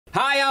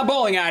Hi, I'm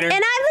Bowling Ider. And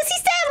I'm Lizzie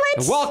Stanley.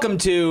 And welcome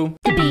to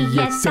the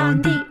BS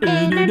on the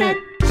Internet.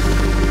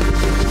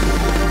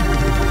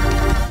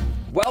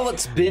 Well,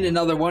 it's been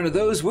another one of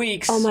those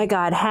weeks. Oh my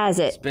God, has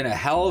it? It's been a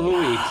hell of a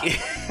week.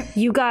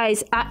 You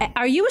guys,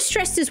 are you as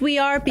stressed as we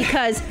are?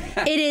 Because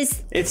it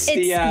is. It's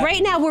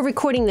right now we're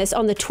recording this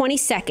on the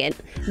 22nd.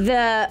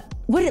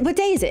 What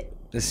day is it?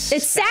 It's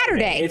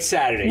Saturday. It's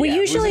Saturday. We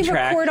usually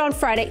record on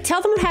Friday.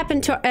 Tell them what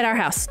happened at our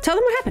house. Tell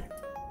them what happened.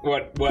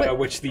 With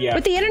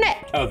the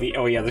internet?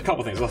 Oh yeah, there's a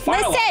couple things. Well, the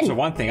fire alarms are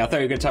one thing. I thought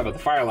you were going to talk about the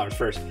fire alarms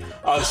first.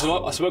 The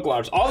smoke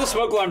alarms. All the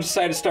smoke alarms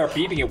decided to start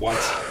beeping at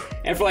once.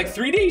 And for like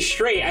 3 days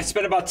straight, I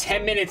spent about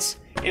 10 minutes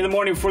in the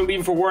morning before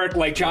leaving for work,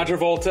 like John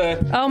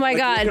Travolta. Oh my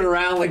God. Looking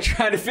around, like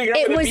trying to figure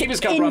out where the beep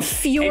is coming from. It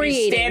was infuriating.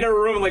 And you stand in a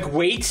room and like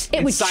wait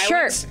in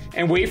silence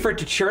and wait for it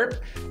to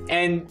chirp.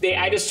 And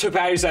I just took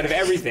batteries out of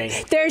everything.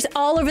 There's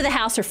all over the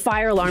house are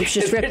fire alarms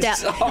just ripped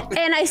out.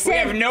 And I said, we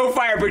have no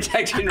fire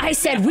protection. I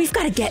said, we've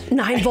got to get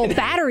 9-volt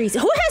batteries. Who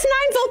has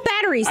 9-volt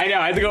batteries? I know.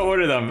 I had to go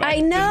order them. I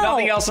know. There's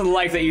nothing else in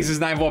life that uses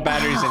 9-volt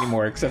batteries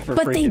anymore except for.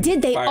 But they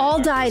did. They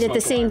all died at the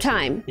same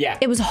time. Yeah.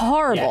 It was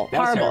horrible. Yeah,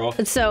 that was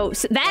horrible. So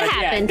that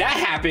happened. Yeah, that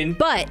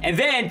happened. And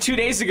then 2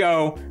 days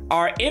ago,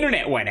 our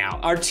internet went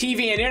out. Our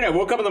TV and internet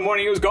woke up in the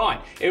morning. It was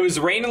gone. It was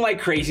raining like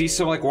crazy.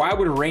 So like, why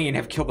would rain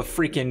have killed the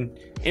freaking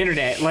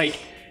internet?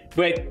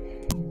 But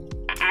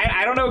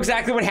I don't know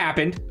exactly what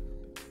happened.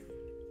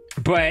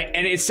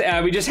 And it's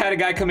we just had a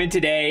guy come in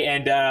today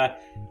and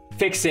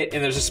fix it,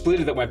 and there's a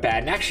splitter that went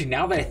bad. And actually,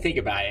 now that I think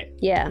about it,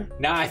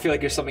 now I feel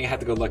like there's something I have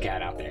to go look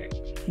at out there.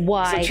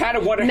 Why? So I'm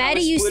trying to wonder how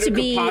a splitter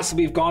could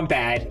possibly have gone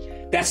bad.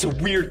 That's a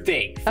weird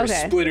thing for a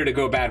splitter to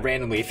go bad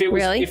randomly. If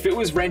it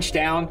was wrenched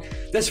down,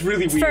 that's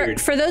really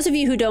weird. For those of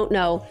you who don't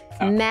know,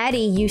 Maddie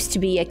used to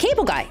be a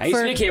cable guy. I used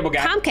to be a cable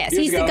guy. Comcast.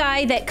 He's the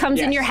guy that comes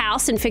in your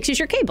house and fixes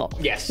your cable.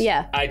 Yes.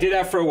 Yeah. I did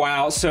that for a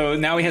while. So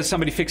now we have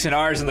somebody fixing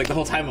ours, and like the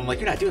whole time I'm like,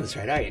 you're not doing this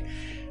right, are you?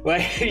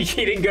 Like,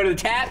 he didn't go to the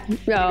tap.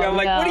 I'm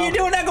like, what are you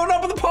doing not going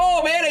up on the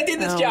pole, man? I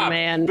did this job.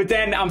 Man. But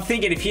then I'm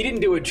thinking, if he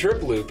didn't do a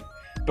drip loop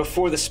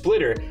before the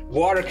splitter,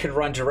 water could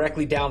run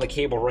directly down the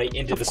cable right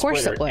into the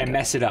splitter and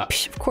mess it up.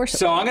 Of course.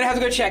 So I'm gonna have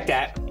to go check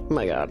that. Oh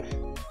my God.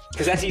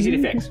 Because that's easy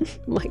to fix.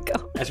 Oh my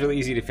God. That's really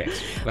easy to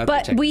fix.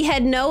 But we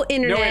had no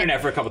internet. No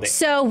internet for a couple days.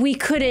 So we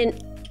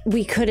couldn't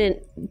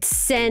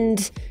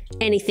send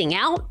anything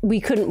out. We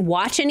couldn't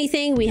watch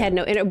anything. We had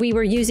no internet. We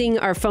were using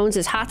our phones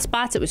as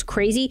hotspots. It was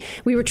crazy.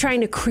 We were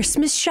trying to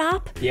Christmas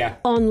shop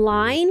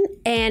online,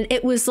 and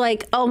it was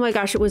like, oh my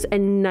gosh, it was a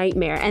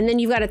nightmare. And then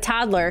you've got a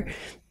toddler.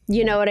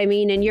 You know what I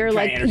mean? And you're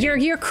like,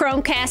 you're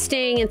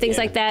Chromecasting and things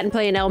like that and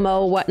playing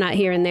Elmo, whatnot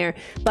here and there.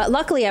 But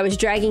luckily I was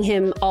dragging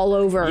him all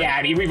over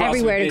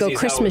everywhere to go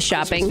Christmas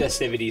shopping. Christmas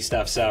festivity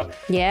stuff, so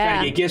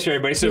trying to get gifts for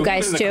everybody. So you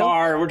guys in the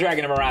car, we're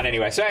dragging him around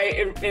anyway. So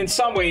in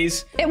some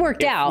ways, it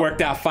worked out.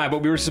 Worked out fine,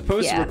 but we were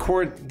supposed to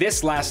record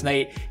this last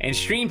night and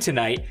stream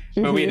tonight,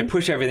 but we had to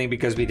push everything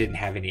because we didn't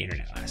have any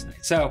internet last night.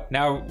 So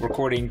now we're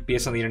recording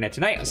BS on the Internet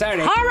tonight on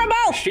Saturday.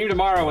 Horrible! Stream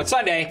tomorrow on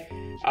Sunday.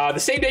 The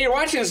same day you're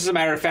watching this, as a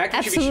matter of fact.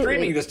 We should be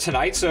streaming this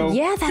tonight, so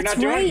if you're not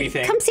doing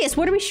anything. Come see us.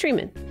 What are we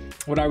streaming?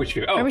 What are we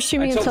streaming? Are we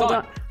streaming until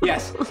dawn?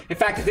 Yes. In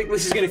fact, I think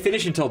Lizzie's going to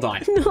finish until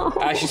dawn. No.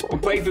 She's been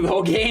playing through the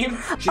whole game.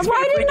 I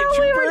didn't know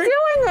we were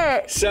doing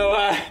it. So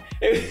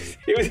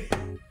it was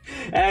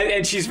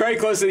and she's very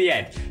close to the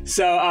end.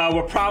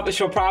 So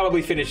she'll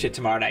probably finish it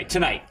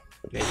tonight.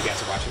 Yeah, you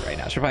guys are watching right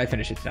now. She'll probably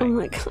finish it tonight. Oh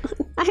my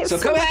God. So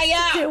come hang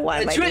out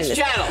on the Twitch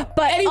channel.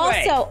 But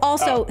anyway.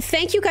 also,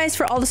 thank you guys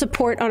for all the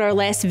support on our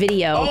last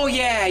video. Oh,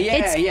 yeah.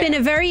 It's been a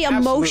very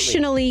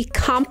emotionally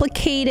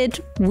complicated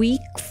week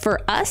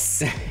for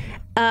us.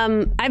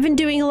 I've been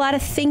doing a lot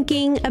of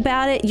thinking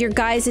about it. Your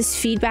guys'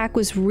 feedback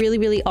was really,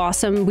 really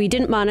awesome. We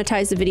didn't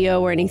monetize the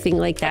video or anything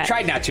like that. I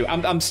tried not to.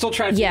 I'm still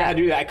trying to figure out how to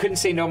do that. I couldn't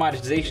say no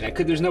monetization.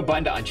 There's no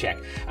button to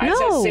uncheck. I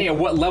just had to say at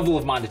what level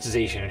of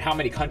monetization and how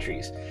many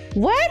countries.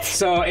 What?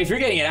 So if you're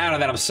getting it out on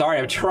that, I'm sorry.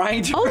 I'm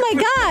trying to. Oh my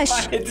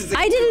gosh. I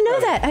didn't know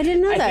that. I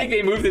didn't know that. I think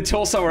they moved the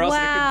tool somewhere else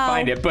and I couldn't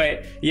find it.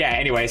 But yeah,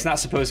 anyway, it's not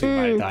supposed to be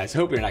monetized. I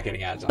hope you're not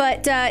getting ads on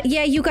it. But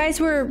yeah, you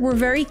guys were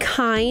very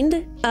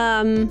kind.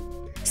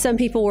 Some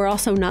people were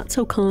also not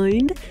so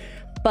kind,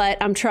 but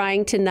I'm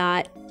trying to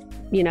not,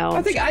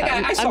 I think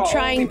I saw I'm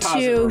trying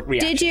to.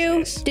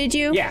 Did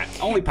you? Yeah,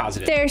 only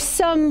positive. There's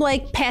some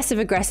like passive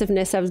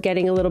aggressiveness I was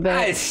getting a little bit,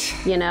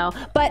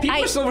 But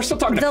we're still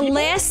talking to the people.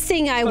 last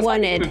thing I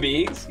wanted,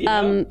 beings,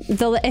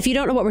 if you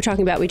don't know what we're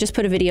talking about, we just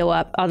put a video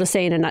up. I'll just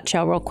say in a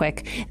nutshell real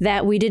quick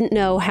that we didn't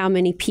know how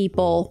many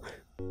people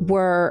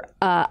were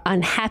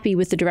unhappy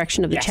with the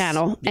direction of the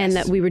channel, and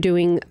that we were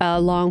doing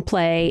a long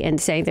play and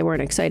saying they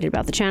weren't excited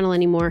about the channel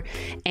anymore,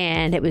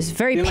 and it was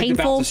very painful. Like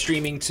the balance of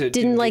streaming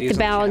didn't like the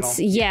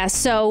balance.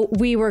 So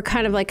we were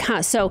kind of like,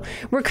 so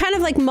we're kind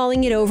of like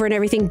mulling it over and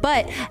everything,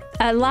 but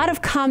a lot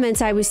of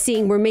comments I was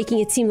seeing were making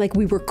it seem like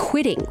we were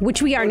quitting,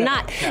 which we are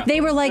not. They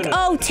were like,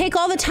 oh, take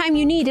all the time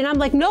you need, and I'm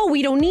like, no,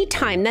 we don't need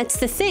time. That's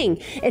the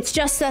thing. It's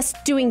just us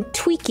doing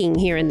tweaking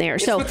here and there.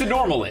 It's what the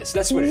normal is.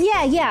 That's what it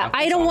is. Yeah.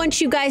 I don't want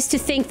you guys to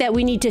think think that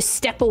we need to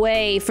step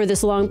away for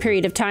this long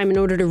period of time in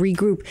order to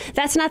regroup.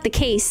 That's not the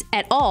case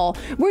at all.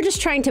 We're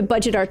just trying to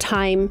budget our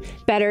time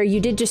better.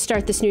 You did just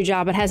start this new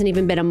job. It hasn't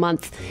even been a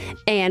month.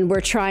 And we're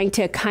trying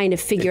to kind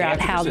of figure out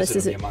how this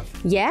is.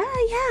 Yeah.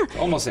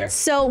 Almost there.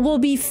 So we'll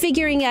be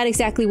figuring out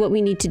exactly what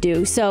we need to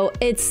do. So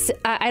it's,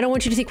 I don't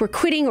want you to think we're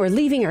quitting or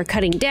leaving or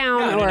cutting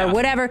down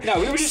whatever.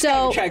 No, we were just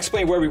trying to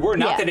explain where we were.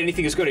 Not that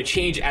anything is going to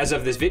change as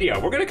of this video.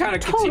 We're going to kind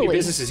of continue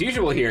business as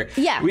usual here.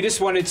 Yeah. We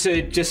just wanted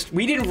to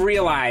we didn't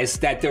realize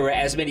that there were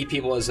as many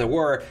people as there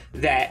were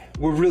that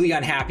were really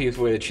unhappy with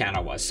where the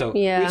channel was. So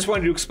we just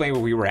wanted to explain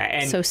where we were at.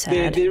 And so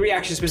sad. The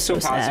reaction's been so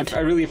positive. Sad.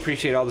 I really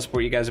appreciate all the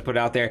support you guys have put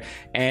out there.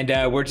 And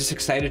we're just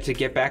excited to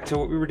get back to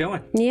what we were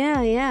doing.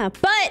 Yeah.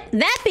 But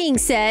that being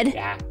said,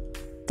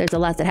 there's a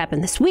lot that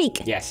happened this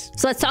week. Yes.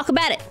 So let's talk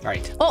about it. All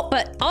right. Oh,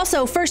 but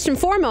also, first and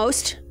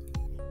foremost,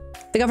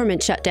 the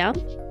government shut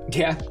down.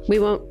 Yeah. We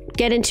won't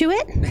get into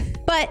it,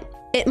 but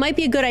it might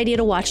be a good idea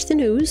to watch the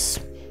news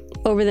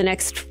over the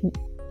next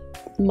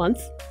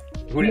month.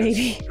 Who knows?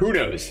 Maybe. Who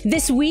knows?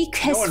 This week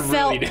has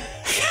felt... Really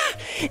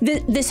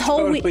this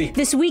whole week,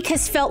 this week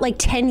has felt like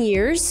 10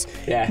 years.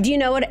 Yeah. Do you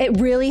know what?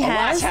 It really has.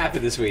 A lot's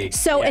happened this week.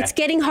 So it's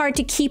getting hard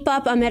to keep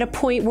up. I'm at a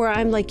point where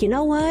I'm like, you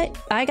know what?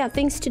 I got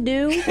things to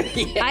do.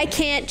 I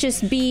can't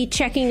just be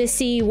checking to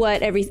see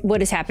what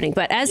is happening.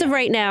 But as of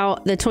right now,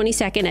 the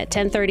 22nd at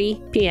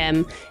 10:30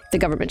 p.m., the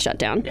government shut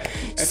down. Yeah.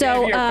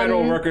 So if you're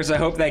federal workers, I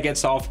hope that gets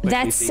solved.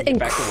 That's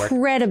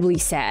incredibly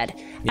sad.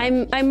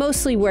 Yeah. I'm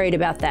mostly worried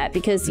about that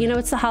because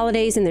it's the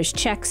holidays and there's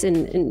checks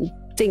and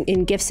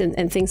gifts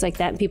and things like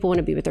that, and people want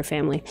to be with their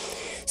family.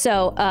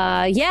 So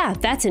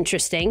that's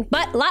interesting,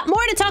 but a lot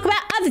more to talk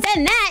about other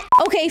than that.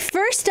 Okay,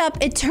 first up,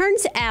 it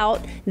turns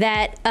out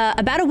that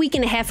about a week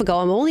and a half ago,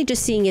 I'm only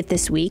just seeing it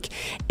this week,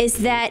 is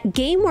that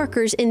game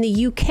workers in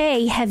the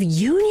UK have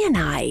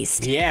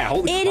unionized. Yeah,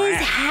 holy crap. It is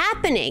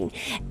happening,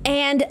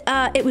 and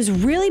it was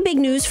really big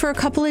news for a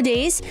couple of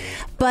days,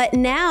 but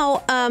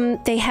now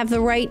they have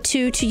the right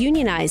to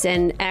unionize,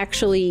 and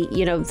actually,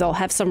 they'll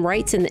have some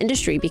rights in the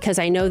industry, because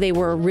I know they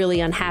were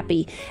really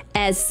unhappy,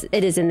 as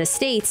it is in the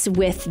States,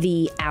 with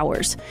the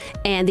hours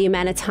and the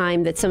amount of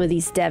time that some of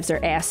these devs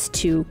are asked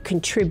to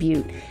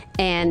contribute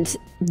and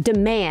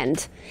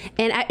demand.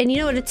 And you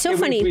know what? It's so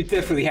funny. We've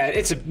definitely had,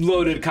 it's a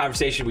loaded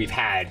conversation we've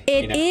had.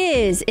 It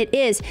is.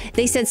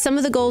 They said some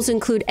of the goals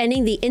include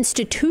ending the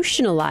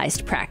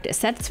institutionalized practice.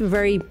 That's a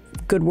very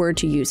good word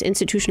to use,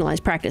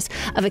 institutionalized practice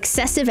of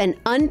excessive and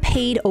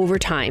unpaid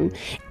overtime,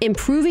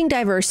 improving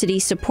diversity,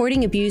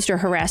 supporting abused or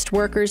harassed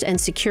workers, and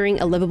securing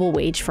a livable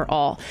wage for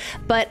all.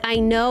 But I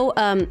know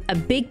a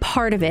big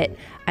part of it,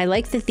 I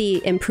like that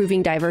the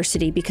improving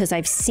diversity, because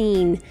I've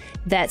seen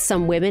that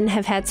some women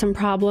have had some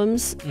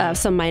problems,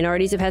 some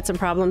minorities have had some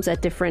problems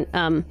at different,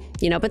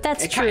 but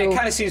that's true. It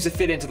kind of seems to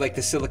fit into like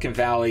the Silicon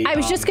Valley. I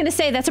was just going to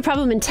say that's a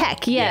problem in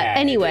tech.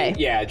 Anyway.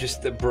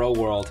 Just the bro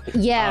world.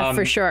 Yeah,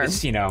 for sure.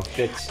 It's,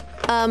 it's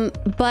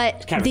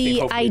but kind of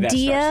the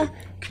idea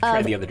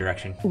of the other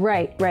direction.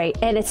 Right.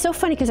 And it's so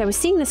funny because I was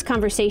seeing this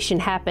conversation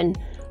happen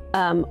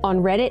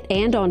on Reddit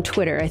and on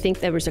Twitter. I think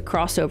there was a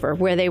crossover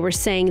where they were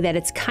saying that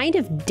it's kind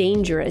of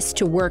dangerous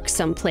to work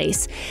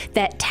someplace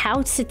that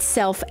touts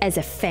itself as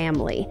a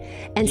family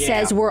and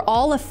says we're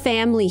all a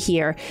family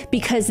here,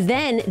 because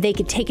then they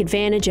could take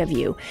advantage of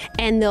you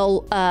and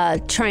they'll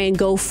try and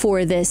go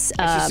for this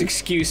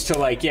excuse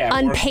to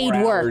unpaid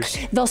work.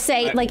 They'll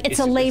say it's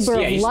a labor of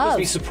love. You're supposed to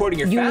be supporting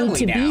your family. You need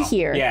to now. Be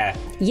here.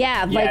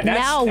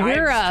 Now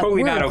I'm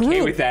totally not okay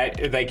group. with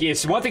that. Like,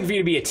 it's one thing for you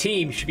to be a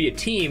team. You should be a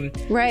team.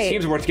 Right.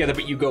 Teams work together,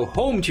 but you go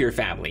home to your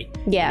family.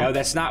 Yeah.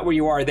 That's not where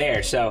you are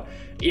there. So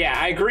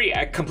I agree.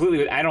 I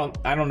completely. I don't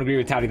agree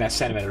with touting that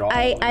sentiment at all.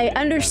 I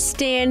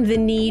understand the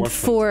need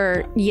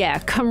for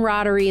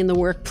camaraderie in the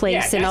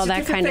workplace and all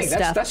that kind of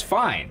stuff. That's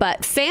fine.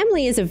 But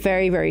family is a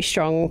very, very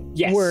strong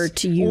word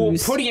to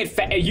use. Well,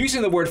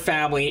 using the word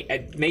family,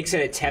 it makes an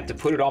attempt to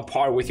put it on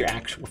par with your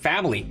actual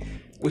family.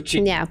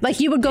 Like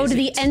you would go to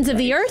the ends of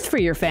the earth for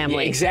your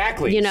family. Yeah,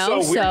 exactly.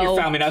 So we're your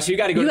family now, so you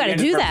got to go to the end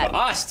do of that. For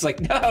us. It's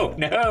like,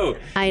 no.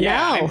 I know.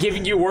 I'm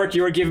giving you work,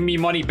 you're giving me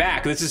money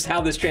back. This is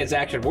how this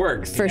transaction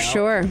works. For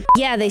sure.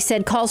 Yeah, they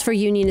said calls for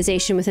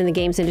unionization within the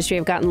games industry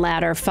have gotten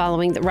louder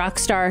following the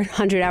Rockstar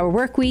 100-hour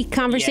work week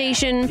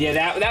conversation.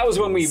 Yeah, that was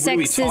when we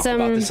really talked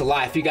about this a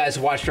lot. If you guys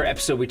watched our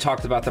episode, we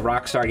talked about the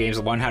Rockstar games,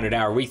 the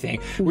 100-hour week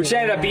thing, which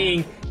ended up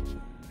being...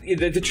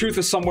 The truth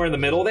was somewhere in the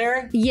middle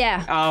there.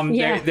 Yeah.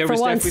 There was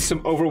definitely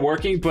some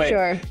overworking, but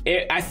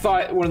I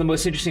thought one of the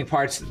most interesting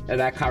parts of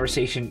that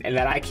conversation and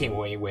that I came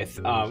away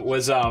with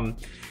was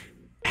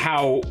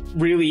how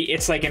really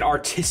it's like an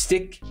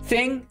artistic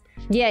thing.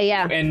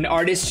 Yeah. And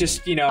artists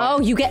just, you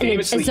get in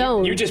a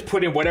zone. You just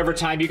put in whatever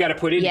time you got to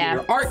put into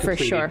your art completed.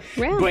 For sure.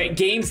 Yeah. But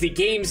the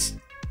games,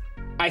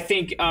 I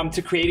think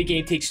to create a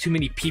game takes too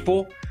many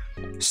people.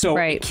 So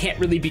it can't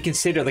really be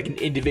considered like an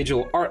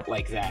individual art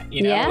like that,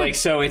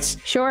 so it's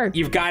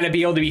you've got to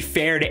be able to be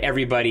fair to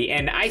everybody,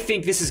 and I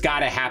think this has got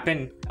to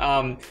happen.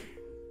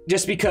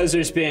 just because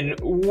there's been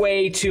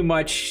way too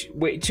much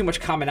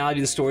commonality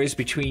to the stories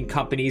between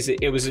companies.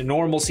 It was a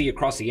normalcy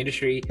across the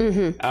industry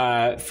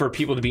for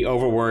people to be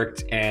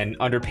overworked and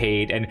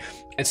underpaid, and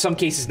in some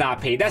cases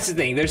not paid. That's the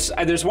thing.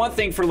 There's one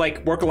thing for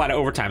like work a lot of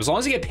overtime. As long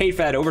as you get paid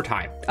for that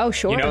overtime. Oh,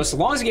 sure. You know, so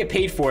long as you get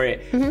paid for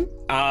it,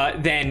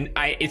 then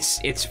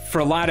it's for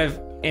a lot of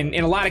in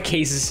a lot of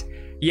cases.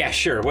 Yeah,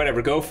 sure,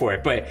 whatever, go for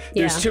it. But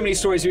there's too many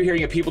stories you're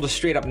hearing of people just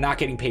straight up not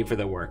getting paid for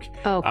their work.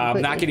 Oh,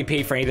 not getting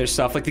paid for any of their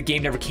stuff. Like the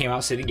game never came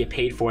out, so they didn't get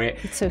paid for it.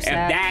 It's so sad.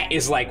 And that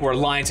is like where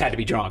lines had to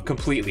be drawn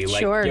completely.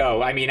 Like,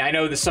 yo, I mean, I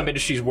know that some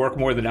industries work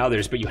more than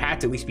others, but you have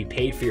to at least be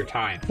paid for your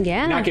time.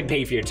 Yeah. You're not getting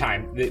paid for your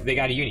time. They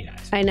got to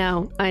unionize. I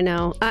know.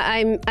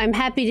 I'm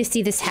happy to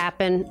see this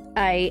happen.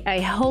 I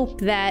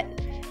hope that,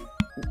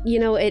 you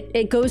know,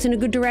 it goes in a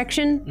good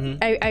direction.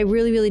 I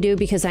really, really do,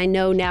 because I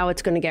know now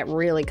it's going to get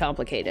really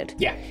complicated.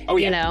 Yeah. Oh,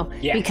 yeah. You know,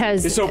 yeah.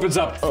 because this opens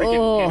up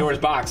freaking Pandora's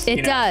box.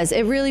 It does.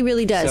 It really,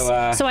 really does.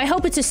 So I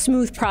hope it's a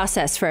smooth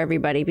process for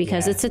everybody,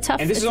 because it's a tough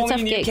gig. And this is only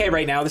in the UK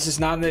right now. This is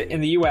not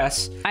in the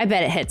US. I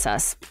bet it hits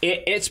us.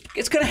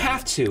 It's going to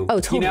have to. Oh,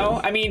 totally. You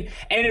know, I mean,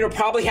 and it'll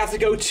probably have to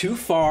go too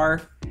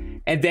far.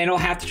 And then it'll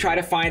have to try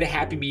to find a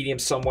happy medium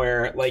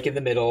somewhere, like in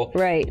the middle.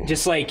 Right.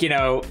 Just like, you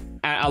know,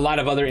 a lot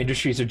of other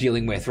industries are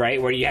dealing with, right?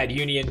 Where you had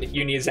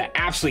unions that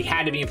absolutely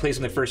had to be in place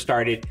when they first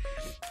started.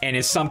 And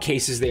in some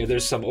cases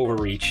there's some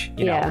overreach,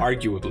 you know,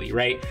 arguably,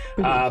 right?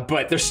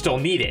 But they're still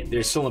needed.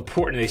 They're still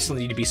important. They still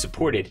need to be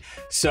supported.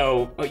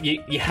 So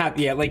you have,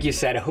 like you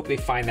said, I hope they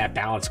find that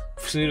balance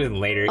sooner than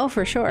later. Oh,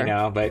 for sure. You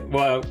know, but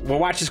we'll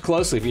watch this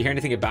closely. If you hear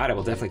anything about it,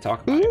 we'll definitely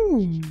talk about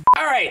it.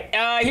 All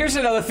right, here's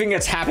another thing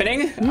that's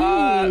happening.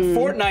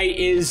 Fortnite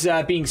is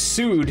being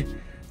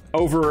sued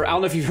over, I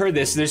don't know if you've heard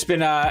this. There's been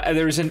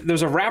there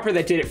was a rapper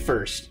that did it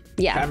first.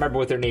 Yeah. I can't remember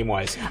what their name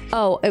was.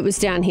 Oh, it was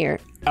down here.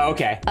 Oh,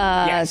 okay.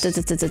 Yes.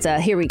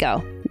 Here we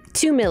go.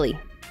 2 Milli.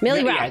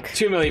 Milli Rock. Yeah,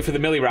 2 Milli for the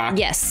Milli Rock.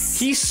 Yes.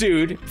 He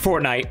sued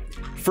Fortnite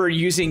for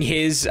using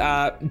his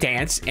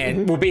dance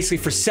and well, basically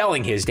for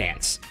selling his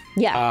dance.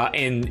 Yeah.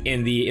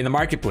 In the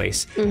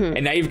marketplace.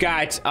 And now you've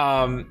got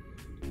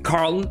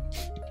Carlton.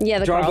 Yeah,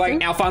 the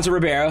Carlton. Alfonso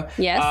Ribeiro.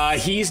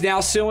 Yes. He's now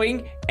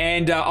suing,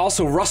 and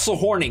also Russell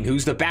Horning,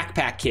 who's the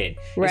backpack kid,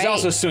 is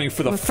also suing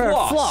for the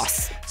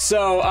floss.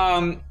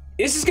 So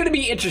this is going to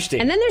be interesting.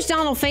 And then there's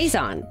Donald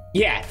Faison.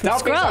 Yeah,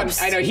 Donald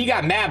Faison. I know he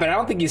got mad, but I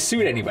don't think he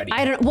sued anybody.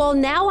 Well,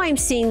 now I'm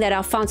seeing that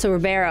Alfonso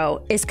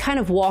Ribeiro is kind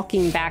of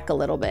walking back a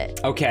little bit.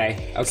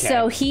 Okay.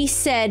 So he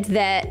said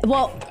that.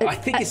 Well, I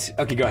think it's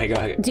okay. Go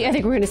ahead. I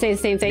think we're going to say the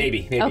same thing?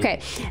 Maybe. Okay.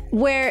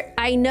 Where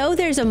I know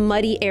there's a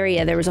muddy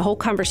area. There was a whole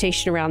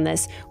conversation around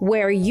this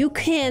where you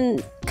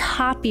can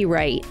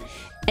copyright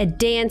a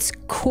dance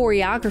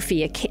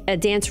choreography, a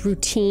dance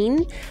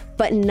routine,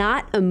 but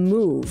not a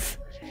move.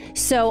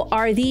 So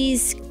are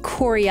these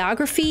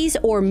choreographies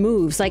or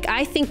moves? Like,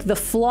 I think the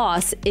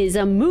floss is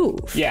a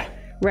move. Yeah.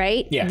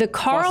 Right? Yeah. The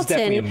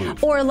Carlton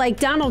or like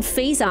Donald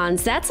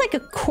Faison's, that's like a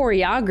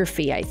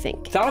choreography, I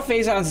think. Donald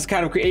Faison's is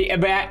kind of,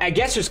 but I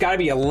guess there's got to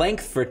be a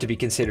length for it to be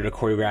considered a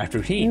choreographed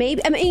routine.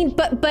 Maybe. I mean,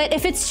 but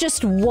if it's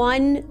just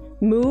one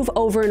move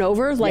over and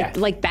over, like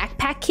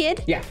Backpack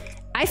Kid. Yeah.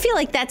 I feel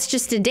like that's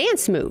just a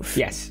dance move.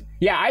 Yes.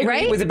 Yeah, I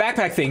agree with the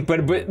backpack thing,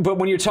 but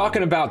when you're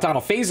talking about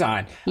Donald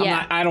Faison,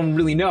 I don't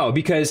really know,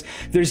 because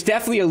there's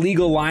definitely a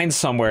legal line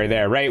somewhere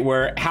there, right?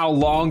 Where how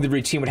long the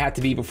routine would have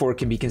to be before it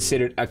can be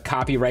considered a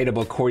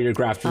copyrightable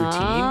choreographed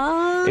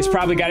routine. It's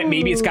probably got it.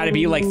 Maybe it's got to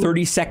be like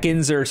 30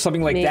 seconds or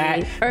something like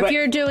that. Or if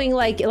you're doing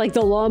like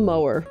the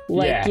lawnmower,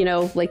 you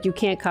know, like you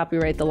can't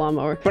copyright the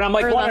lawnmower. But I'm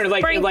like wondering,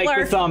 like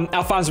with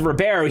Alfonso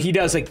Ribeiro, he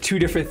does like 2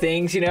 different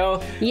things, you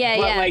know? Yeah,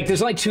 but like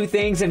there's only 2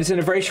 things and it's in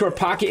a very short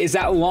pocket. Is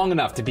that long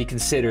enough to be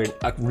considered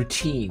a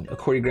routine, a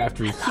choreographed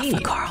routine? I love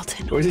the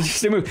Carlton. Or is it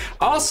just a move?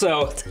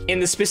 Also, in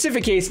the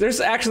specific case,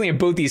 there's actually in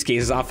both these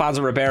cases,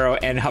 Alfonso Ribeiro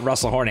and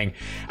Russell Horning,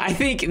 I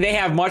think they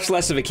have much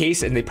less of a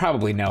case, and they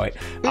probably know it.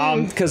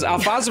 Because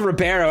Alfonso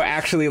Ribeiro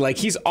actually, like,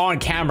 he's on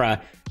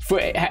camera.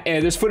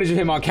 There's footage of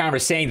him on camera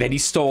saying that he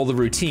stole the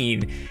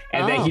routine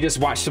and that he just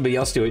watched somebody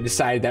else do it and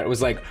decided that it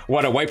was like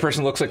what a white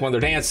person looks like when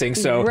they're dancing.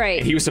 So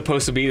and he was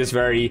supposed to be this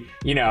very,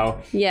 you know,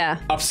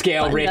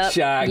 upscale, buttoned rich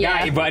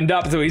guy, buttoned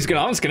up. So I'm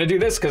just going to do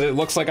this because it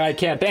looks like I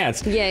can't dance.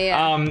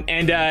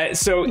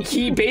 So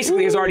he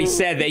basically has already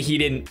said that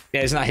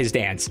it's not his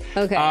dance.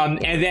 Okay.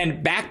 And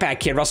then Backpack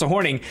Kid, Russell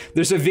Horning,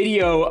 there's a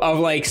video of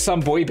like some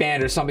boy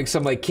band or something,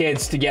 some like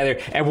kids together,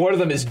 and one of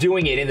them is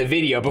doing it in the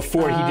video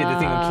before he did the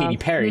thing with Katy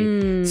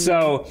Perry.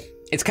 So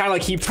it's kind of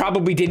like he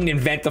probably didn't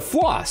invent the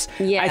floss.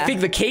 I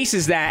think the case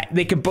is that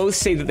they could both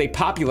say that they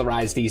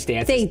popularized these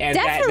dances and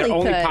that they're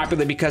only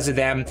popular because of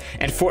them,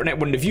 and Fortnite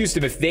wouldn't have used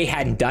them if they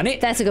hadn't done it.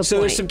 That's a good point. So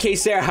there's some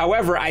case there.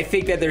 However, I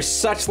think that there's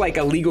such like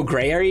a legal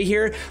gray area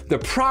here. They're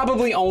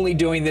probably only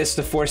doing this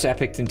to force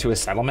Epic into a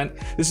settlement.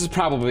 This is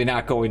probably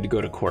not going to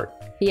go to court.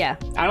 Yeah.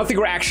 I don't think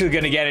we're actually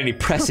going to get any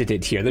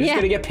precedent here. They're just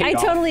going to get paid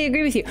off. I totally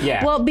agree with you.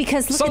 Yeah. Well,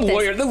 because look at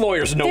this. The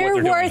lawyers know what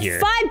they're doing here.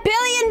 They're worth $5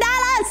 billion.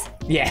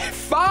 Yeah,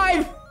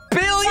 $5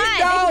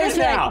 billion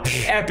now.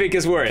 Epic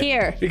is worth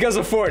here because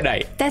of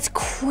Fortnite. That's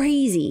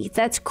crazy.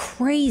 That's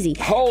crazy.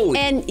 Holy.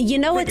 And you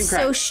know what's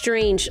crap. so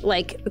strange?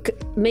 Like,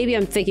 maybe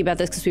I'm thinking about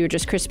this because we were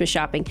just Christmas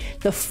shopping.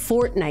 The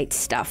Fortnite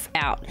stuff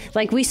out.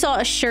 Like, we saw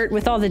a shirt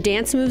with all the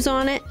dance moves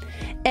on it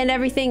and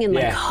everything, and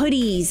like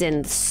hoodies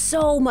and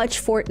so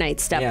much Fortnite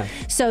stuff. Yeah.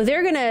 So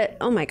they're gonna,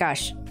 oh my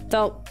gosh,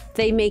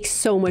 they make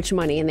so much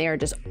money, and they are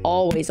just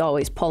always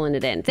pulling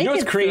it in. They You know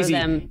what's could crazy? throw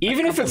them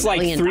Even if it's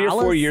like $3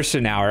 or $4 years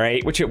from now,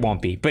 right? Which it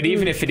won't be, but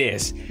even if it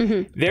is,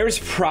 there's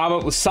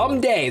probably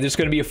someday there's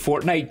going to be a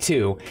Fortnite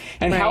 2.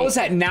 And how is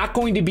that not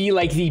going to be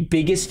like the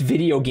biggest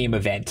video game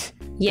event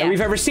that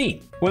we've ever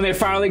seen when they're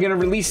finally going to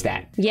release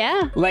that?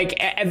 Yeah.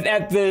 Like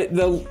at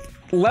the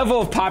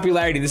level of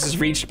popularity this has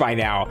reached by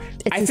now,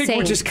 I think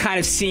we're just kind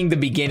of seeing the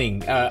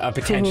beginning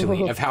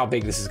potentially of how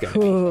big this is going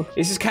to be.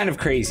 This is kind of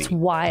crazy. It's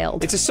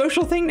wild. It's a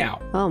social thing now.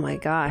 Oh my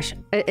gosh.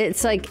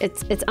 It's like,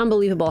 it's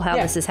unbelievable how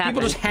this is happening.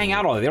 People just hang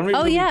out all day. They don't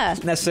really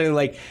necessarily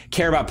like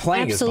care about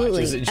playing as much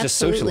as just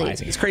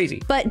socializing. It's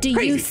crazy. But do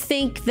you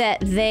think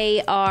that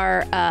they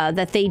are,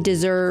 that they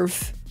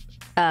deserve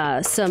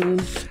some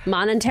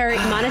monetary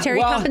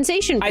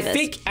compensation for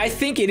this? I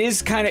think it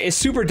is kind of, it's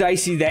super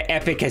dicey that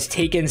Epic has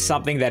taken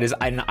something that is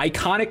an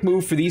iconic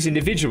move for these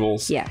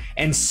individuals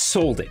and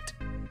sold it.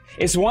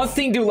 It's one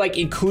thing to like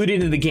include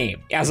it in the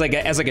game as like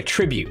a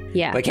tribute.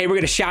 Yeah. Like, hey, we're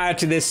gonna shout out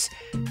to this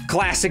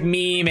classic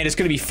meme and it's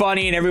gonna be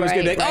funny and everyone's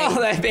gonna be like, oh,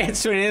 that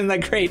band's doing it, isn't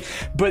that great?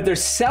 But they're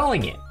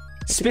selling it.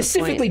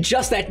 Specifically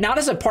just that, not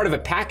as a part of a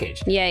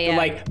package. But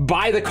like,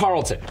 buy the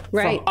Carlton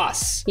from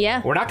us.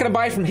 Yeah. We're not going to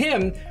buy it from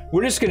him.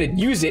 We're just going to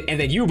use it, and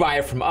then you buy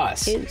it from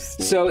us.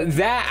 So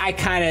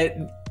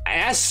that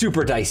that's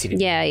super dicey to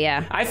me.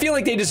 Yeah. I feel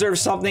like they deserve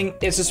something.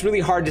 It's just really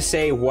hard to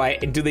say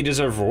what. Do they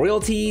deserve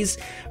royalties,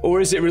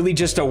 or is it really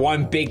just a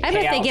one big payout? I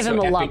bet they give him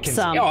a lump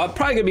sum. Oh, it's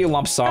probably going to be a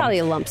lump sum. Probably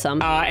a lump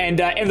sum. And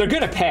they're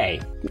going to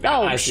pay.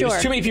 Oh, sure.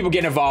 There's too many people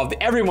getting involved.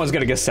 Everyone's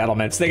going to get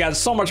settlements. They got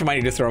so much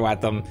money to throw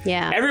at them.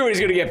 Yeah. Everybody's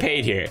going to get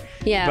paid here.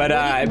 Yeah.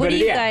 But what do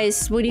you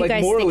guys morally, think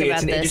about this?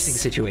 It's an interesting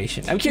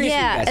situation. I'm curious what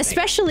you guys think.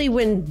 Especially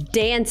when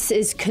dance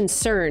is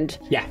concerned.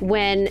 Yeah.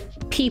 When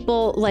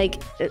people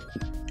like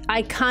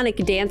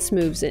iconic dance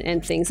moves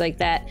and things like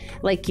that,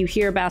 like you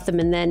hear about them,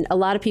 and then a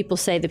lot of people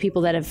say the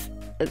people that have,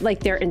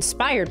 like, they're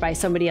inspired by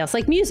somebody else,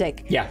 like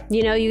music. Yeah.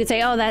 You know, you could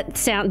say, oh,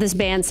 this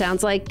band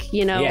sounds like,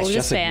 you know,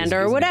 this band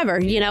or whatever,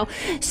 you know.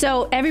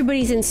 So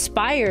everybody's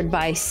inspired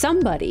by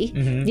somebody.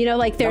 You know,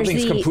 like there's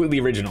nothing's completely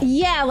original.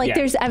 Yeah, like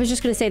I was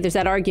just going to say, there's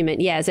that argument.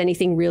 Yeah, is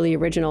anything really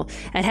original?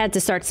 It had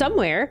to start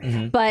somewhere,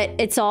 but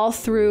it's all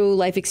through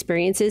life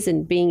experiences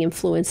and being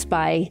influenced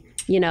by,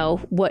 you know,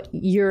 what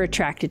you're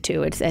attracted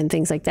to and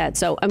things like that.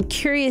 So I'm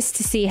curious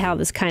to see how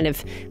this kind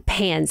of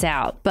pans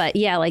out. But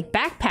yeah, like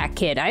Backpack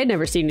Kid, I had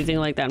never seen anything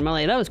like that in my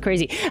life. That was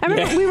crazy. I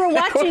remember we were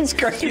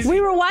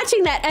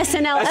watching that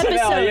SNL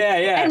episode,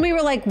 and we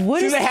were like,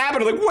 "What is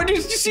happening? Like, what did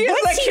you see?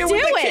 What's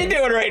that kid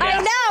doing right now?"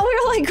 I know. We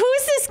were like,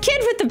 "Who's this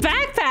kid with the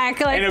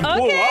backpack?" Like, and it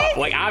blew up.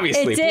 Like,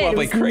 obviously, it did. Blew up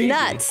like crazy.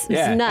 Nuts.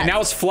 Yeah. It's nuts. And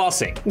now it's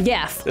flossing.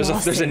 Yeah,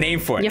 there's a name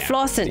for it. You're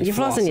flossing. You're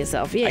flossing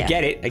yourself. Yeah. I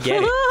get it.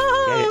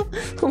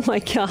 Oh my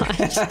gosh.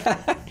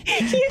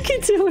 You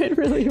can do it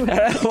really well.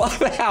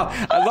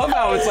 I love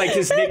how it's like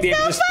this nickname,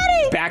 so just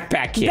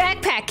Backpack Kid.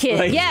 Backpack Kid,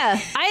 like, yeah.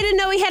 I didn't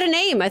know he had a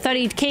name. I thought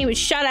he came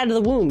shot out of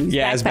the womb.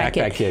 Yeah, it's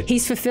Backpack Kid.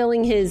 He's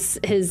fulfilling his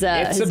it's a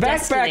Backpack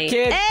destiny.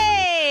 Kid.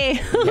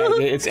 Hey! Yeah,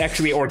 it's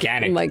actually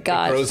organic. Oh my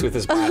gosh. It grows with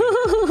his body.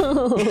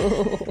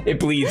 It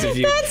bleeds if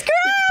you... That's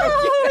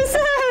gross!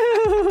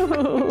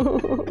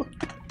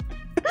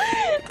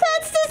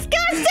 That's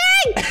disgusting!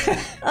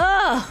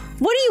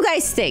 What do you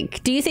guys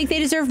think? Do you think they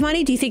deserve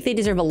money? Do you think they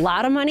deserve a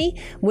lot of money?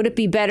 Would it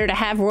be better to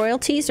have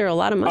royalties or a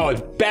lot of money? Oh,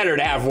 it's better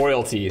to have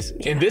royalties.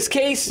 In this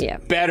case,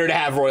 better to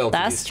have royalties.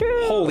 That's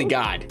true. Holy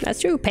God.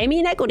 That's true. Pay me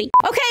in equity.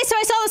 Okay, so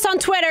I saw this on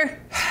Twitter.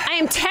 I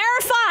am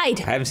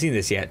terrified. I haven't seen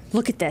this yet.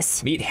 Look at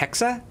this. Meet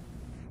Hexa,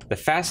 the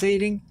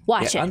fascinating,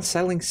 yet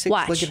unsettling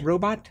six-legged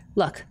robot.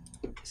 Look.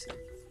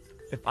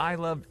 If I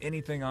love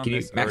anything on Can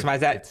this you maximize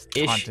earth, that? it's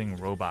taunting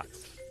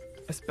robots.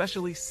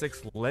 Especially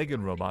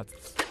six-legged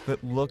robots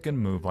that look and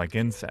move like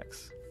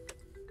insects.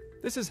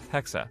 This is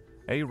Hexa,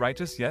 a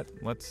righteous yet,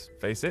 let's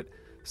face it,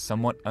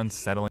 somewhat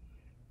unsettling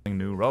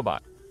new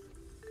robot.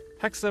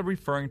 Hexa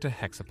referring to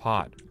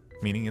hexapod,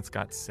 meaning it's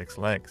got 6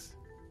 legs.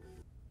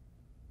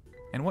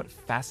 And what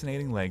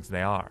fascinating legs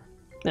they are.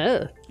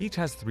 Each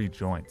has 3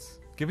 joints,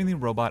 giving the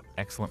robot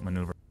excellent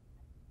maneuverability.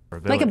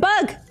 Like a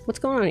bug! What's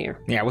going on here?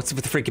 Yeah, what's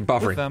with the freaking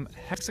buffering? With them,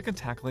 Hexa can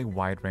tackle a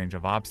wide range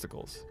of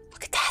obstacles.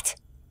 Look at that!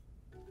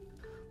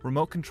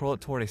 Remote control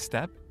it toward a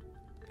step,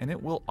 and it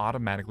will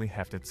automatically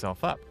heft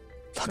itself up.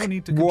 Look. No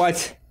need to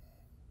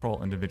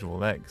control individual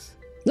legs.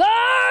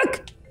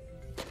 Look!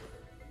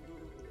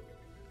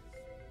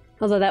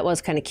 Although that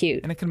was kind of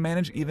cute. And it can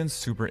manage even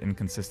super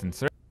inconsistent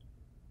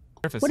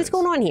surfaces. What is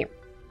going on here?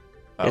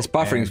 It's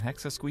buffering. And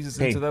Hexa squeezes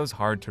into those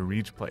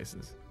hard-to-reach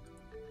places.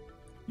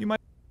 You might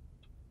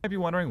be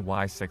wondering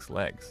why 6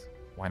 legs?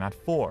 Why not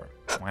 4?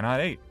 Why not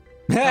 8?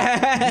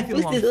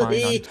 can long find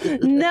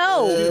on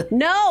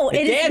No,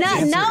 it is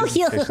not.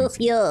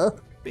 No,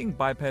 being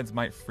bipeds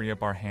might free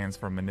up our hands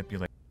for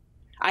manipulation.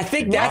 I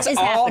think that's what is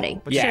all.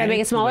 happening? But Should I make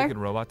it smaller?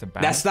 robot to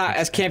That's not.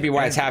 That can't be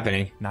why it's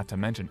happening. Not to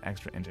mention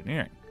extra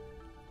engineering.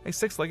 A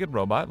six-legged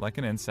robot, like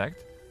an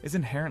insect, is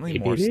inherently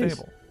Maybe more it is.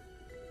 stable.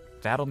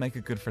 That'll make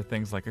it good for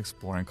things like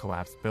exploring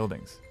collapsed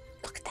buildings.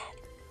 Look at that.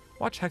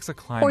 Watch Hexa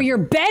climb. Or your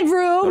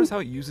bedroom. Notice how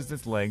it uses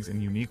its legs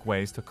in unique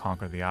ways to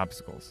conquer the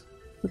obstacles.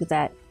 Look at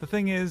that. The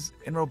thing is,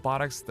 in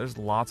robotics, there's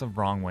lots of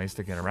wrong ways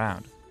to get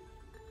around.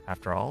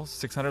 After all,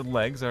 600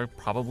 legs are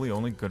probably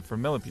only good for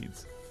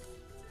millipedes.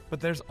 But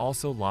there's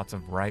also lots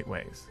of right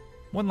ways.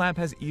 One lab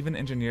has even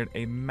engineered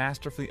a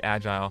masterfully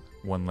agile,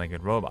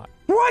 one-legged robot.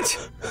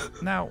 What?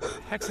 Now,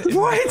 Hexa isn't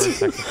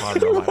the first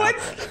hexapod robot.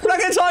 What? We're not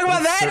gonna talk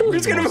about that. We're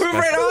just gonna move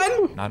right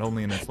on. Not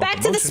only in its Back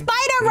to the locomotion,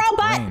 spider but its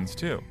robot. brains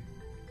too.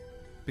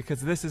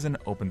 Because this is an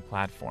open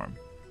platform.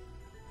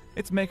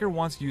 Its maker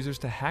wants users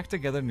to hack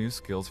together new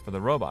skills for the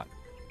robot.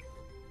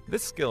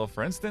 This skill,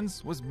 for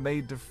instance, was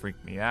made to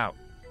freak me out.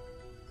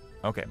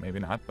 Okay, maybe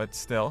not, but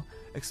still,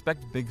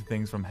 expect big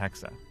things from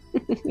Hexa.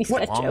 As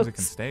long as it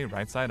can stay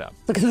right side up.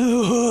 Look at that.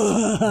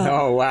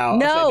 Oh wow.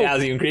 No. That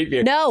was even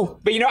creepier. No.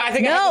 But you know, I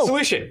think I have a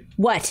solution.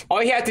 What?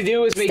 All you have to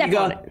do is make Step it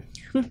go. on it.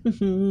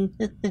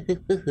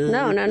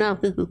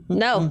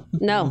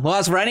 No. Well,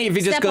 it's running if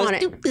you just Step go. on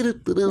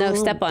it. No,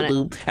 step on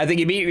it. I think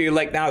immediately you're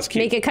like, now it's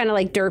cute. Make it kind of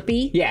like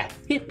derpy. Yeah.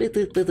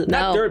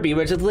 Not derpy,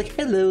 but just like,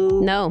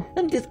 hello. No.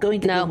 I'm just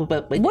going to No. go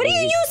about my What do you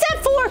day. use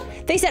that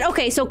for? They said,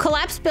 okay, so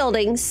collapsed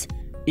buildings.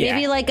 Yeah.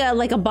 Maybe like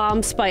a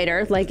bomb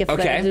spider, like if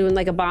they're doing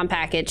like a bomb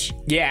package.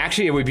 Yeah,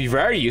 actually, it would be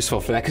very useful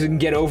for that because it can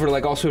get over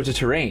like all sorts of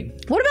terrain.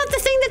 What about the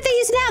thing that they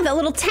use now? That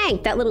little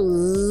tank, that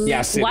little.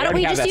 Yes, Why don't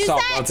we just use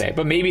solved, that? don't they?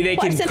 But maybe they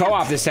Why can does it co-opt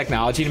have- this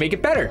technology to make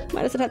it better.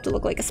 Why does it have to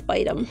look like a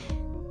spider?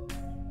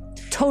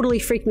 Totally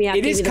freaked me out.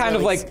 It is kind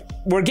of willies. like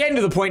we're getting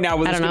to the point now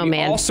where there's going to be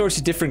man. all sorts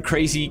of different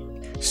crazy,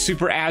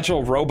 super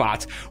agile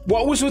robots.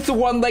 What was with the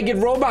one-legged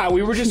robot?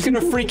 We were just going to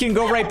freaking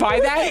go right by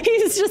that.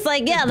 He's just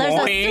like, yeah, there's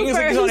Boing. a super. It's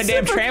like he's on a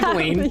damn super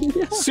trampoline.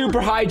 power-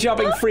 Super high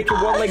jumping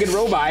freaking one-legged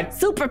robot.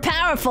 super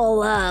powerful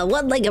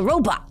one-legged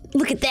robot.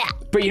 Look at that.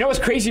 But you know what's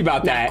crazy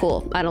about that?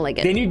 Cool. I don't like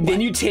it.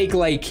 Then you take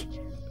like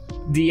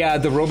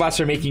the robots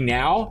they're making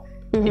now,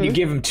 and you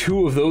give them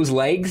 2 of those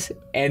legs,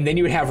 and then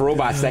you would have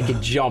robots that could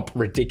jump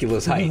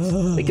ridiculous heights.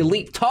 They could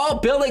leap tall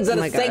buildings at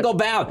my a God. single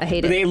bound. I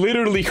hate it. They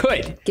literally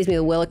could. Gives me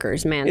the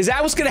willikers, man. Is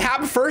that what's gonna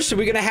happen first? Are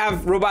we gonna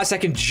have robots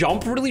that can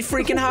jump really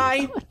freaking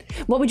high?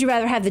 What would you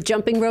rather have, the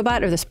jumping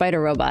robot or the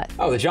spider robot?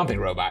 Oh, the jumping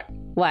robot.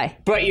 Why?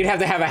 But you'd have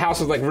to have a house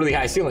with like really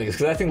high ceilings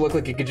because that thing looked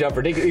like it could jump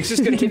ridiculous. It's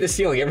just gonna hit the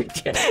ceiling every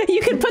time.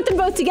 You could put them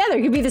both together.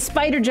 It could be the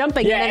spider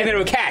jumping. Yeah, and then it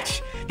would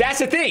catch. That's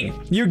the thing.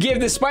 You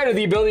give the spider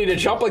the ability to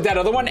jump like that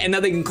other one, and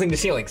then they can clean the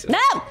ceilings. No!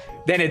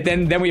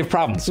 Then we have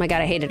problems. Oh my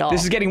God, I hate it all.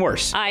 This is getting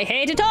worse. I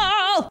hate it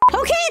all.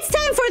 Okay, it's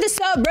time for the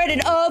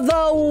subreddit of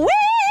the week.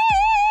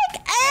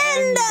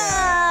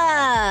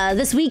 And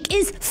this week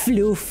is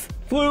Floof.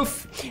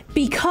 Floof.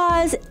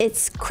 Because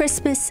it's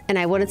Christmas and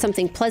I wanted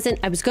something pleasant.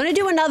 I was going to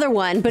do another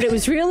one, but it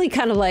was really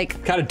kind of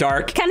like... Kind of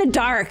dark.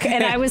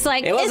 And I was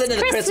like, It wasn't it's in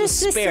the Christmas Christmas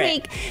this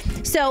spirit.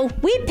 week. So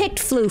we picked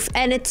Floof,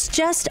 and it's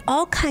just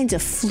all kinds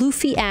of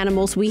floofy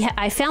animals.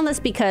 I found this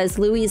because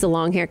Louie is a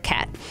long-haired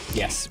cat.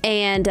 Yes.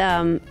 And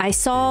I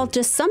saw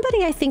just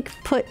somebody, I think,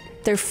 put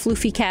their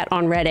floofy cat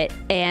on Reddit,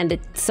 and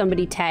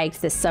somebody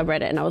tagged this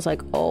subreddit, and I was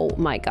like, oh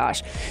my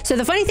gosh. So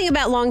the funny thing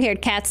about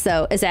long-haired cats,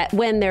 though, is that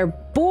when they're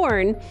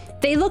born,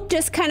 they look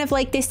just kind of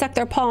like they stuck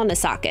their paw in a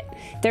socket.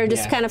 They're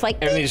just kind of like...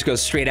 Everything just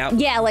goes straight out.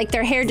 Yeah, like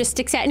their hair just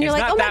sticks out, and you're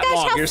like, not oh my that gosh,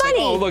 long. how You're just funny.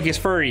 like, oh, look, it's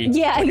furry.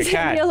 Yeah, like exactly. A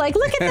cat. You're like,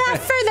 look at that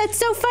fur, that's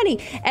so funny.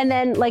 And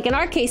then, like in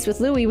our case with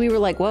Louie, we were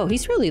like, whoa,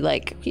 he's really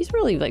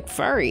like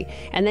furry.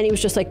 And then he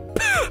was just like,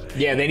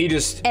 yeah, then he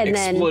just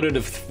exploded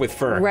with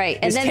fur.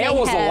 Right. His and then tail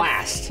was the have,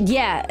 last.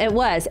 Yeah, it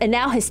was. And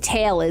now his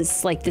tail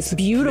is like this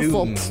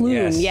beautiful plume.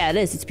 Yes. Yeah, it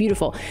is. It's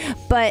beautiful.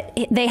 But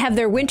they have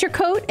their winter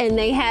coat and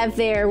they have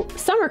their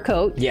summer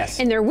coat. Yes.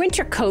 And their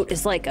winter coat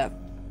is like a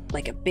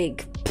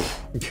big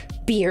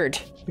beard.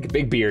 Like a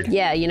big beard.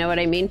 Yeah, you know what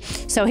I mean?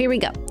 So here we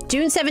go.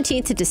 June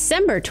 17th to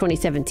December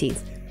 2017.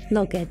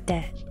 Look at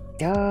that.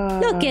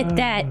 Look at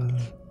that.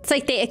 It's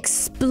like they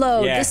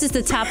explode. Yeah. This is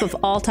the top of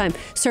all time.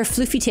 Sir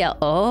Floofy Tail.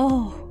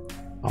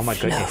 Oh my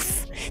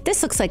goodness.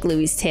 This looks like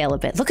Louie's tail a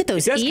bit. Look at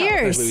those It does kind of look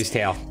like ears. Louie's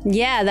tail.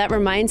 Yeah, that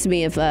reminds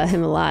me of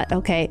him a lot.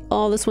 Okay.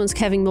 Oh, this one's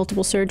having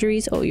multiple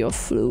surgeries. Oh, you're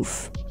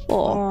Floof.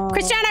 Oh.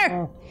 Chris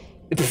Jenner!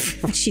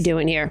 What's she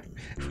doing here?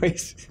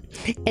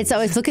 It's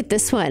always, look at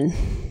this one.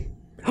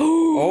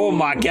 Oh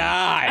my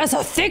God. That's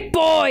a thick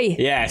boy.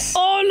 Yes.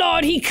 Oh,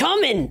 Lord, he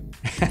coming.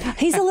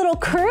 He's a little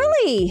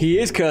curly. He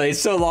is curly. It's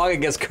so long it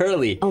gets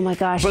curly. Oh my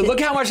gosh. But look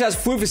how much that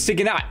floof is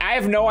sticking out. I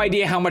have no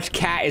idea how much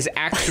cat is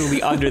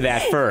actually under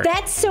that fur.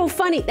 That's so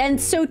funny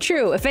and so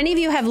true. If any of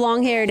you have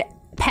long-haired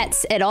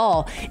pets at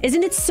all,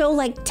 isn't it so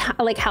like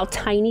how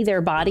tiny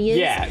their body is?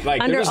 Yeah,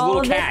 like under they're just all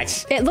little of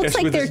cats. It looks just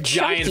like with they're this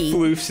giant chunky.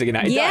 floof sticking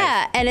out. It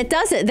Yeah, does. and it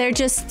doesn't. They're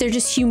just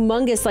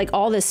humongous, like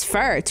all this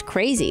fur. It's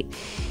crazy.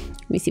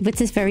 me see. What's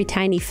this very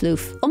tiny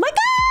floof? Oh my God!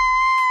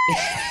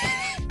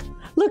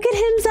 Look at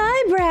him's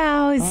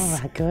eyebrows. Oh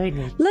my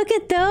goodness. Look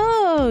at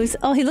those.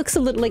 Oh, he looks a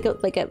little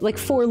like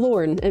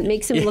forlorn. It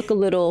makes him look a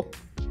little.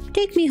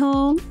 Take me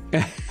home.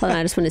 Hold on,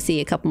 I just want to see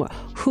a couple more.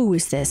 Who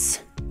is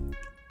this?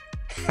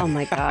 Oh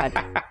my God.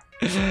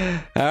 All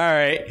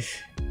right,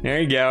 there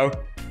you go.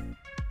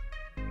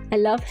 I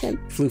love him.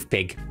 Floof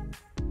pig.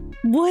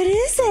 What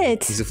is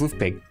it? He's a floof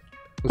pig.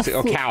 What's it?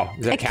 Oh, cow.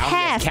 Is that a cow?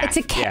 Calf. Yeah, It's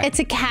a yeah. It's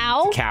a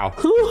cow. It's a cow.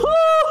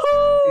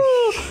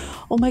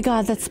 Oh my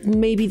God, that's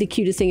maybe the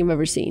cutest thing I've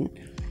ever seen.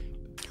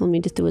 Let me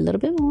just do a little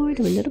bit more.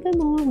 Do a little bit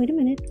more. Wait a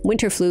minute.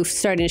 Winter floof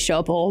starting to show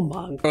up. Oh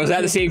my God. Oh, is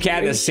that the same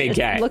cat? That's the same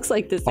cat. It looks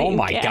like the same. Oh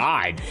my cat.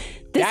 God.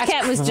 This That's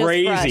cat was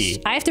crazy. just brushed.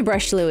 I have to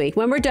brush Louie.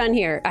 When we're done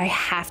here, I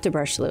have to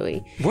brush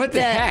Louie. What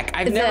the heck?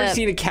 I've never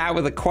seen a cat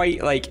with a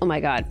quite like. Oh my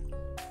God.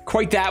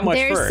 Quite that much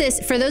There's fur. this,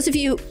 for those of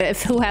you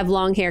who have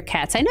long hair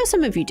cats, I know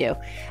some of you do.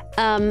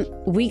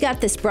 We got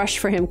this brush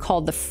for him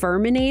called the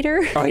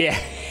Furminator. Oh yeah.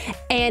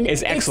 And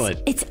it's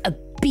excellent. It's a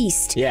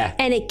beast. Yeah.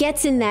 And it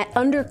gets in that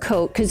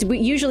undercoat because we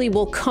usually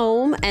will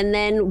comb and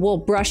then we'll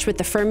brush with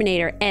the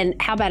Furminator. And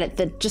how about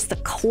it? Just the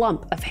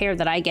clump of hair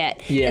that I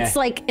get. Yeah. It's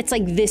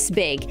like this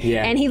big.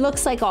 Yeah. And he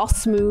looks like all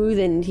smooth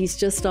and he's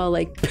just all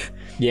like.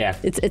 Yeah.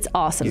 It's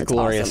awesome. He's it's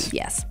glorious. awesome.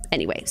 Yes.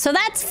 Anyway, so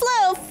that's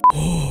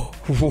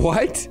Floof.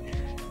 What?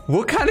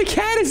 What kind of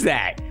cat is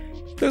that?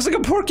 It looks like a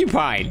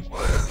porcupine.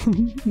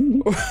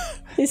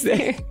 Is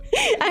there?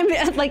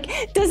 I'm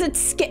like, does it?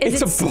 Is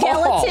It's it a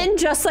ball. skeleton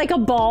just like a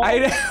ball? I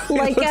know.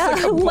 Like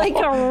It looks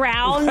a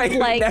round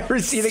I've never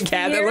seen a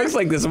cat that sphere? looks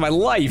like this in my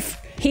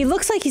life. He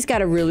looks like he's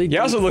got a really. He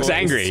also deep looks voice.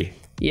 angry.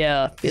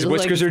 Yeah, His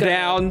whiskers are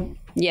down.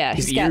 Yeah,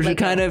 His he's got ears are like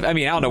kind a of. I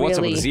mean, I don't know what's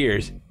up with his really-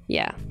 ears.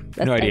 Yeah,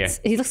 No idea.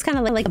 He looks kind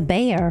of like a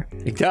bear.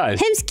 He does.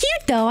 Him's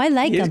cute though. I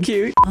like He's him.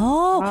 cute.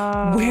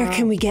 Oh, where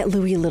can we get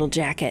Louie a little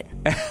jacket?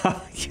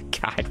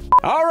 God.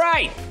 All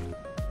right.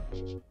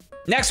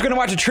 Next, we're gonna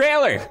watch a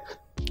trailer.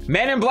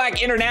 Men in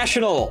Black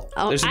International.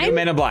 There's a new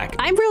Men in Black.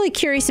 I'm really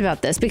curious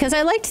about this because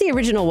I liked the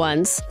original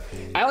ones.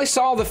 I only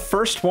saw the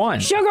first one.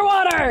 Sugar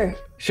water.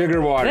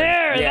 Sugar water.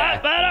 There, Yeah.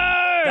 that better.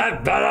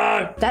 That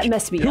better. That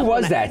messed me up. Who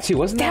was when that too?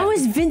 Wasn't That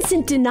was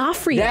Vincent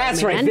D'Onofrio.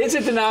 That's man. right,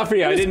 Vincent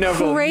D'Onofrio. I didn't know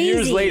until years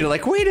crazy. later.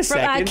 Like, wait a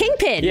second.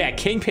 Kingpin. Yeah,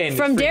 Kingpin.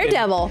 From Freaking-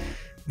 Daredevil.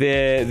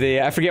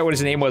 The I forget what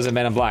his name was in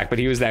Men in Black, but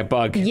he was that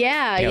bug.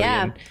 Yeah, alien.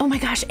 yeah. Oh my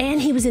gosh,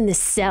 and he was in The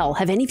Cell.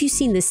 Have any of you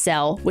seen The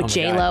Cell with Oh my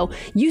J-Lo?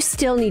 You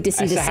still need to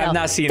see The I Cell. have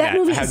not seen that.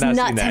 movie I have is not seen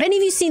nuts. that. Have any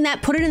of you seen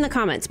that? Put it in the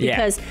comments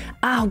because,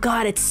 oh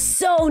God, it's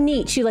so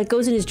neat. She like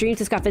goes in his dreams.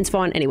 It's got Vince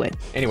Vaughn. Anyway,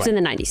 it's in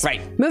the 90s.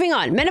 Right. Moving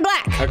on. Men in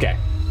Black. Okay.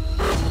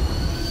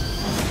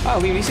 Oh,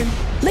 Liam Neeson?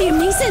 Liam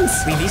Neeson's.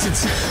 Liam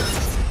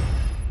Neeson's.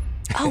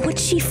 Oh,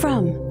 what's she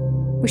from?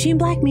 Was she in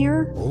Black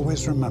Mirror?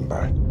 Always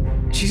remember,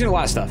 She's in a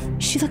lot of stuff.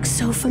 She looks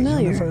so the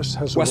familiar. universe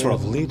has a way Westworld.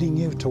 of leading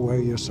you to where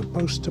you're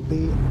supposed to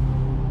be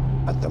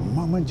at the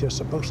moment you're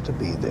supposed to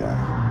be there.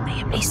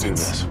 Liam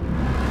Neeson's.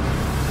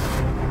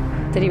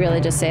 Did he really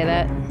just say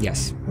that?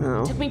 Yes.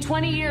 Oh. Took me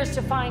 20 years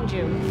to find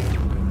you.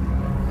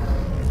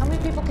 How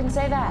many people can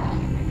say that?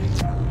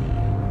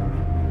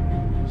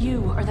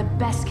 You are the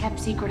best kept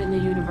secret in the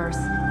universe.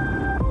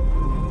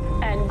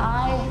 And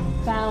I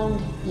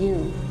found you.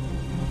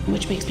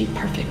 Which makes me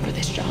perfect for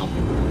this job.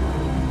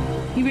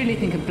 You really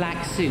think a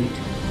black suit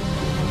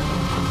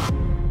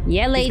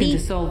Yeah, is going lady. to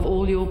solve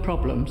all your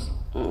problems?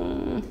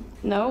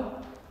 No,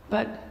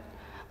 but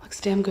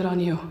looks damn good on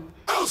you.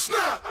 Oh,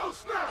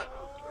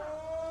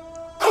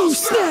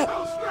 snap!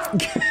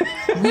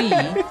 We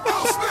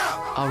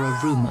are a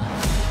rumor.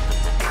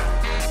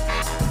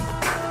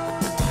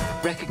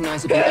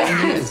 Recognizable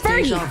only as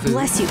Fergie, deja vu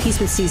bless you. He's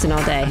with season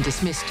all day. and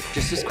dismissed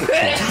just as quickly.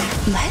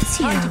 Bless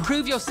you. Time to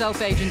prove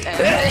yourself, Agent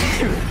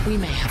M. We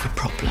may have a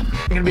problem.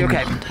 You're gonna be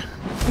okay.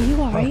 Are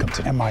you all right?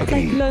 Welcome to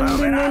MIB.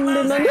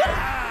 London.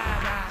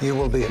 You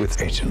will be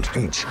with Agent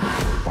H,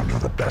 one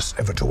of the best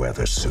ever to wear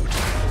this suit.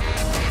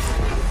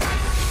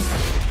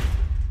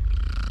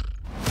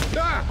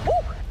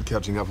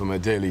 Catching up on my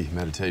daily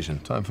meditation.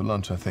 Time for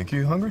lunch, I think.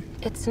 You hungry?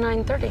 It's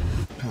 9:30.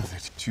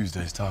 Perfect.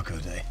 Tuesday's taco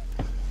day.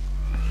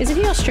 Isn't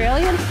he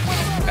Australian?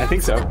 I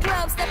think so.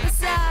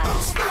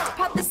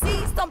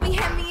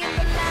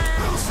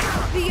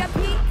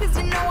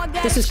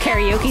 This is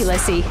karaoke,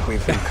 Lissy.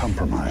 We've been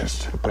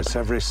compromised. It puts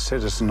every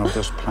citizen of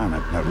this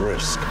planet at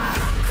risk.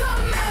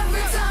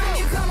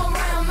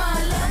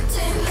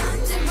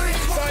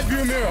 Side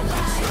view mirror.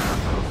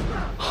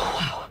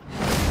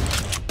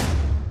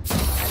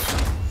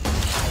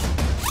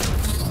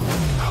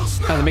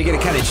 Oh, they're making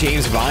it kind of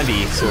James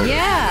Bondy sort of.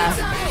 Yeah.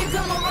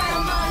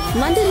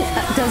 London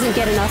doesn't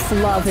get enough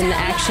love in the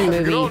action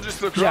movie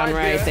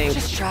genre, I think.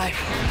 Just try.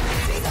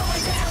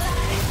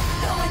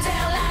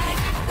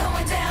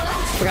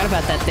 Forgot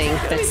about that thing,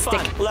 that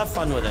stick. We'll have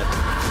fun with it.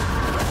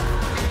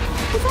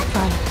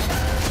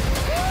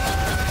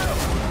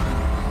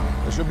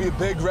 There should be a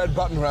big red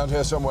button around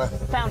here somewhere.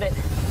 Found it.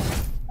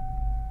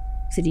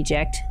 Is it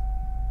eject?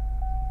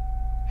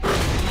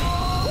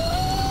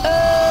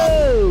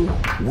 Oh!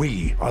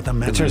 We are the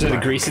men. It turns in into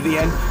black. Grease at the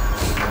end.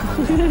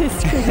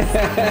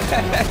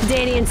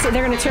 Danny and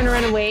they're gonna turn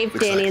around and wave.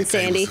 Looks Danny like and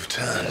Sandy. things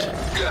have turned.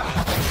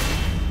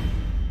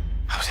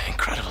 That was an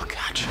incredible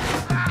catch.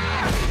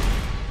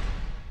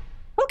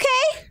 Okay.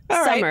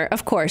 All right. Summer,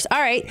 of course.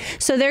 All right.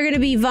 So they're going to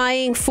be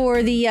vying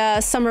for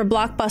the summer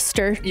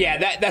blockbuster.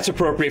 Yeah, that's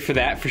appropriate for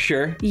that, for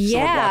sure.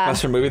 Yeah.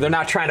 Summer blockbuster movie. They're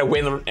not trying to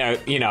win,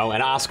 you know,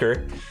 an Oscar.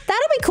 That'll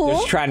be They're cool.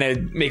 just trying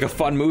to make a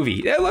fun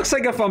movie. It looks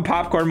like a fun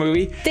popcorn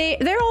movie.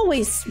 They're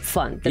always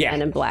fun, the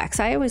Men in Blacks.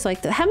 I always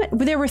liked them.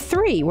 There were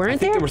 3, weren't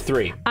there? There were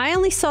 3. I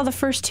only saw the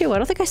first 2. I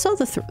don't think I saw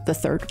the third. Was the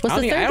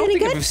third I don't any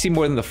think good? I've seen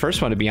more than the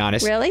first one, to be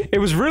honest. Really? It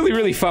was really,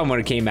 really fun when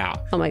it came out.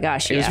 Oh my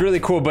gosh, It yeah. was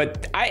really cool,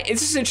 but it's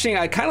just interesting.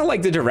 I kind of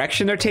like the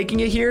direction they're taking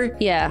it here.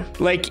 Yeah.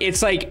 Like,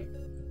 it's like,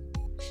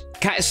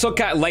 still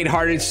got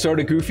lighthearted sort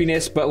of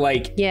goofiness, but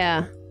like,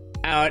 Yeah.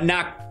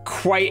 not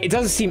quite, it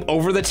doesn't seem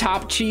over the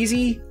top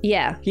cheesy.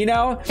 Yeah. You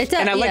know? It does,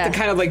 and I like yeah. the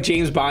kind of like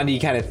James Bondy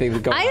kind of thing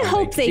that goes I on.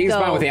 hope like, they James go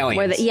Bond with aliens.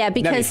 where yeah, That'd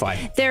be because fun.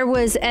 there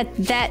was at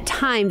that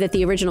time that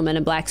the original Men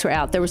in Blacks were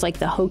out. There was like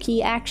the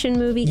hokey action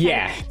movie.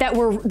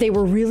 They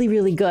were really,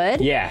 really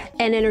good. Yeah.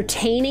 And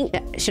entertaining.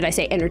 Should I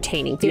say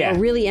entertaining? They were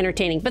really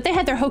entertaining, but they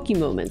had their hokey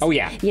moments. Oh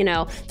yeah. You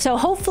know, so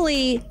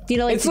hopefully, you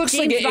know, like It looks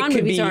James like Bond it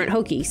could movies be, aren't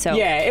hokey. So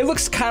yeah, it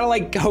looks kind of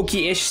like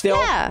hokey-ish still.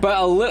 Yeah. But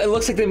it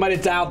looks like they might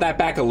have dialed that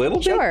back a little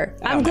bit. sure.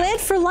 I I'm don't know. glad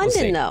for We'll see.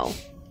 London though.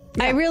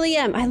 I really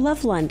am. I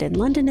love London.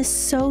 London is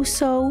so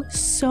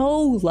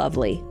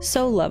lovely.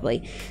 So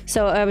lovely.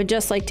 So I would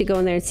just like to go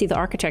in there and see the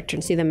architecture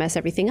and see them mess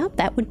everything up.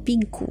 That would be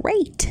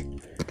great.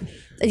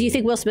 Do you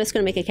think Will Smith's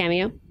going to make a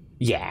cameo?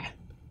 Yeah. Oh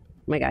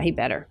my God, he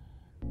better.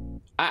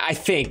 I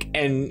think.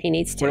 And he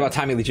needs to. What about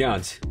Tommy Lee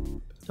Jones?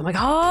 Oh my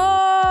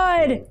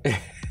God.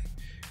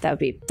 That would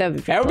be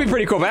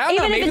pretty cool. But I don't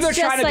know. Even if Maybe they're it's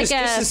trying to just just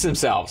like distance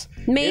themselves.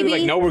 maybe they're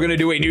like, no, we're going to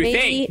do a new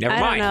thing. Never I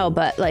mind. don't know,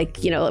 but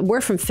like, you know,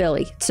 we're from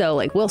Philly. So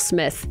like Will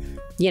Smith,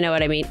 you know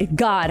what I mean?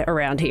 God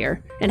around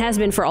here and has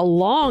been for a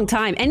long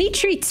time. And he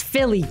treats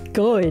Philly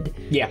good.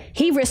 Yeah.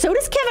 So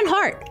does Kevin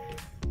Hart.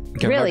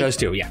 Kevin Hart does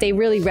too, yeah. They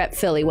really rep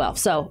Philly well.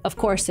 So, of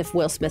course, if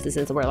Will Smith is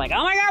in, we're like,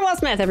 oh my God, Will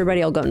Smith,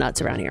 everybody will go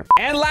nuts around here.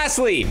 And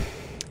lastly,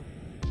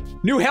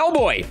 new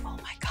Hellboy. Oh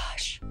my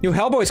gosh. New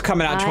Hellboy's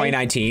coming out in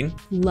 2019.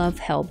 Love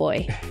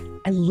Hellboy.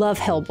 I love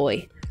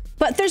Hellboy.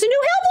 But there's a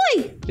new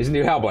Hellboy. There's a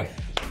new Hellboy.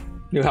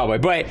 New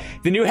Hellboy. But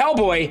the new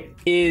Hellboy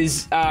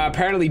is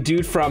apparently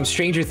dude from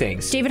Stranger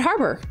Things. David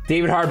Harbour.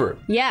 David Harbour.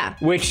 Yeah.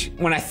 Which,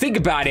 when I think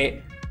about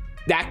it,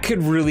 that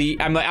could really,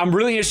 I'm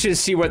really interested to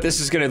see what this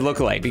is going to look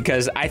like,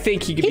 because I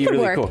think he could be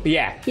really cool.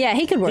 Yeah. Yeah,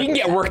 he could work. He can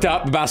get worked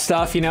up about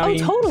stuff, you know? Oh,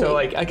 totally. So,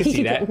 like, I could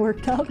see that. Get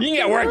worked up. You can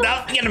get worked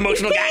up. You get an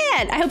emotional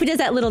guy. I hope he does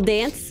that little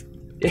dance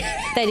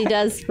that he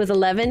does with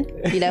 11.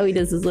 You know, he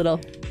does his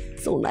little,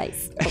 so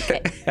nice.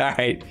 Okay. All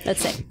right.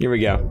 That's it. Here we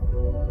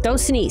go. Don't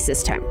sneeze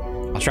this time.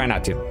 I'll try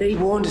not to. They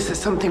warned us that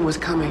something was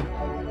coming.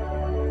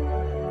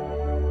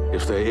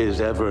 If there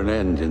is ever an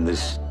end in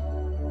this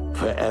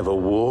forever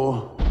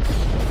war,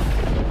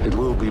 it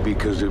will be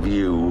because of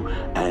you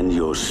and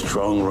your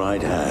strong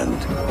right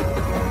hand.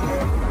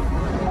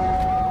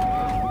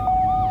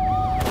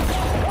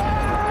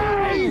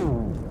 Hey!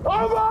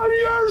 I'm on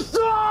your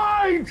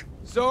side!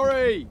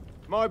 Sorry,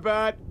 my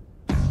bad.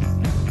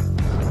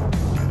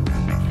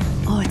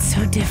 Oh, it's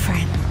so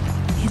different.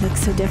 He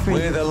looks so different.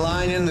 We're the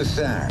line in the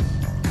sand.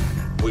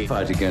 We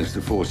fight against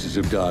the forces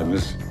of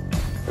darkness.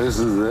 This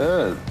is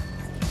it.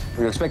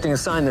 We're expecting a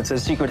sign that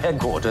says secret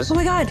headquarters. Oh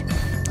my God.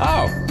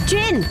 Oh.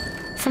 Jin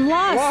from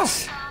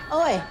Lost.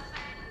 Oi.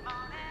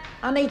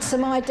 I need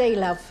some ID,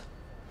 love.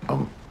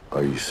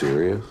 Are you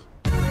serious?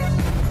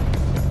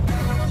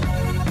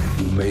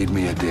 You made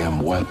me a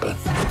damn weapon.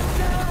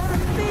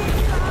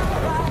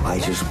 I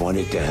just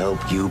wanted to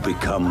help you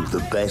become the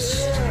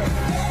best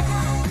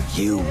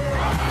you.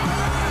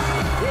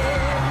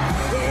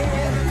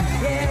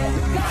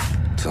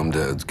 Some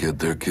dads get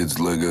their kids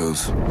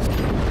Legos.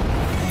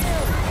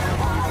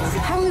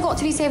 Haven't we got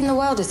to be saving the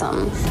world or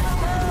something?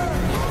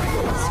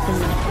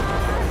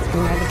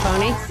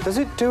 Does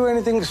it do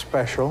anything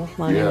special?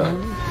 Yeah.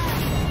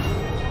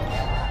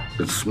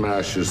 It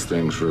smashes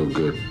things real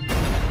good.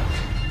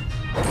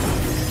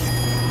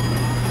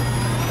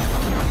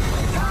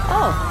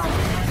 Oh.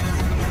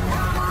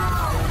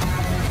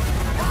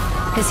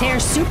 His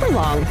hair's super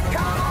long.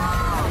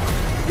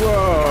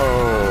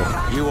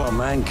 Whoa! You are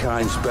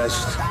mankind's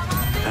best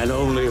and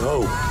only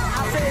hope.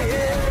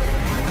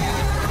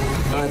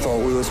 I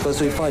thought we were supposed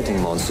to be fighting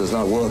monsters,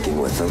 not working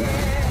with them.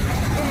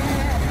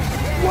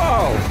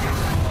 Whoa!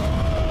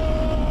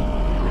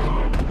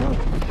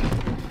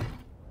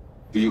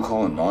 Who you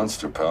calling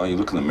monster, pal? You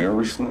look in the mirror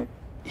recently?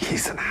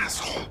 He's an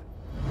asshole.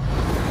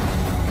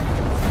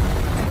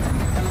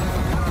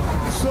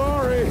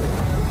 Sorry!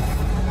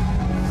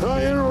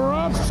 I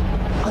interrupt!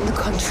 On the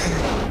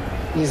contrary,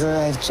 you've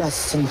arrived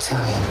just in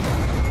time.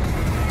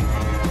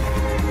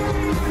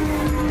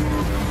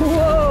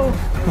 Whoa!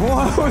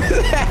 What was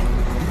that?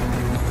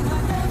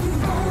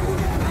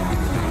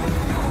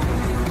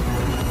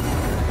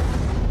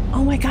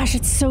 Oh my gosh,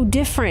 it's so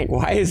different.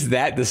 Why is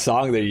that the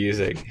song they're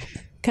using?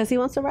 Because he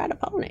wants to ride a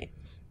pony.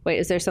 Wait,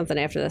 is there something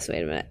after this?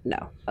 Wait a minute.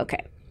 No.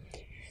 Okay.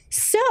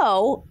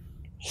 So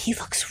he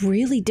looks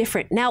really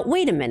different. Now,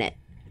 wait a minute.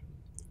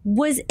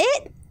 Was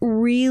it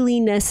really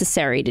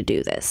necessary to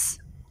do this?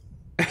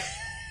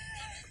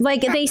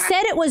 Like, they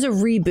said it was a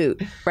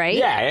reboot, right?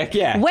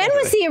 Yeah. When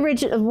was the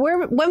original?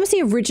 When was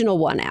the original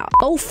one out?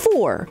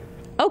 2004.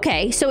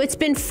 Okay, so it's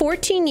been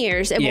 14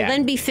 years. It will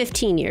then be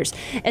 15 years.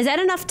 Is that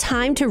enough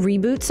time to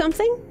reboot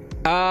something?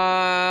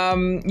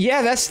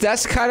 Yeah,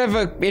 that's kind of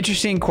an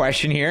interesting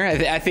question here.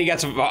 I think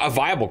that's a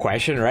viable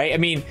question, right? I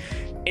mean,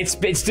 it's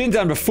been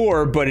done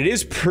before, but it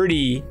is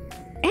pretty.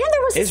 And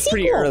there was a sequel. It's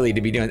pretty early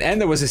to be doing. And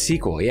there was a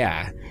sequel,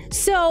 yeah.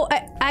 So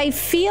I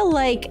feel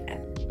like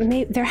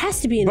maybe there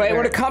has to be another. But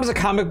when it comes to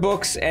comic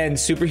books and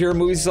superhero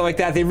movies and stuff like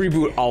that, they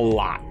reboot a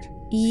lot.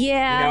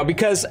 Yeah. You know,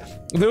 because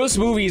those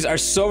movies are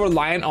so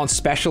reliant on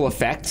special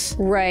effects.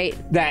 Right.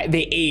 That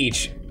they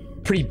age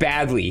pretty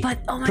badly, but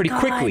oh my pretty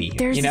God, quickly.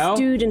 There's you know? this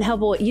dude in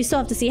Hellboy. You still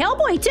have to see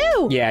Hellboy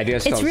too. Yeah, I do.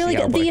 It's really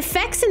good. The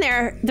effects in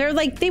there,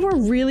 they were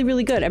really,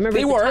 really good. I remember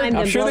they at the were. time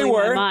I'm sure they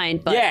were. My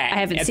mind, but I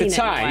haven't seen it. At the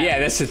time, yeah,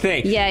 that's the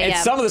thing. Yeah, and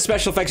some of the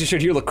special effects you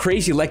showed here look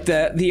crazy, like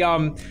the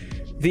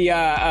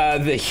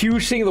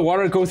huge thing in the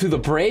water going through the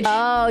bridge.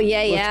 Oh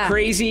yeah,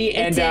 crazy,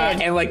 and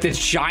like the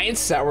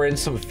giants that were in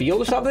some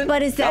field or something.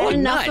 But is that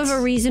enough nuts. of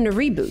a reason to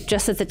reboot?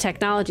 Just that the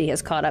technology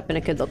has caught up and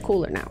it could look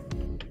cooler now.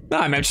 No,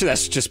 I'm sure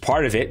that's just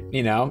part of it.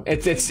 You know,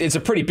 it's a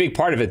pretty big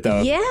part of it,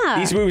 though. Yeah,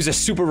 these movies are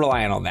super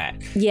reliant on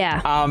that.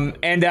 Yeah.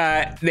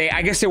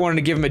 I guess they wanted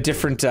to give him a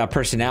different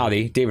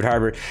personality, David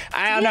Harbour.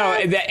 I don't know.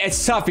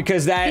 It's tough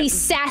because he's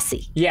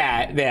sassy.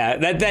 Yeah.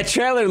 That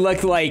trailer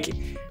looked like.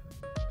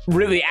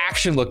 Really,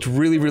 action looked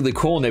really, really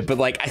cool in it, but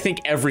like I think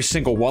every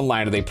single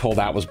one-liner they pulled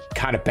out was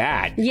kind of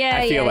bad. Yeah,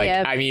 I feel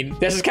I mean,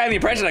 this is kind of the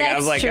impression I got. I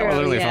was like, that was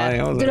really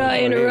funny. Did I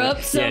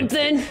interrupt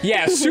something?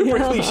 Yeah, super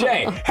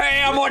cliche.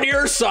 Hey, I'm on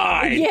your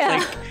side. Yeah.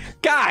 Like,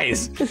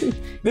 guys, this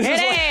is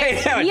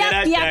like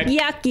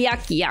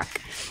yuck.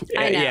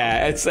 I know.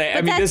 Yeah, it's.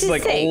 I mean, this is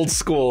like old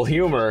school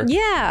humor.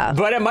 Yeah,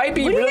 but it might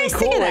be really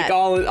cool, like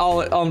all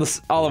at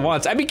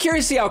once. I'd be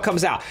curious to see how it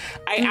comes out.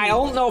 I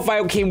don't know if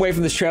I came away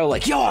from this trailer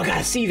like, yo, I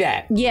gotta see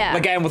that. Yeah,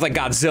 like I am with like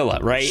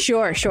Godzilla, right?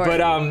 Sure.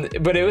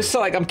 But it was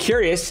still like I'm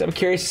curious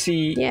to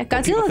see. Yeah,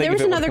 Godzilla. There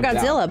was another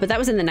Godzilla, but that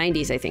was in the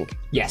 90s, I think.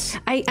 Yes.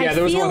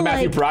 There was one with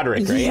Matthew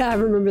Broderick, right? Yeah, I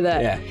remember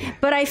that. Yeah.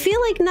 But I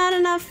feel like not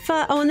enough.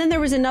 And then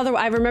there was another.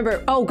 I remember.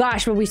 Oh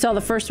gosh, when we saw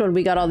the first one,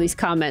 we got all these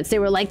comments. They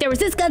were like, there was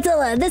this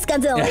Godzilla, this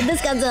Godzilla, this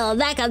Godzilla,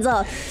 that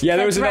Godzilla. Yeah,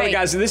 there was another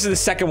guy. So this is the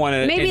second one.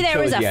 Maybe there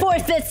was a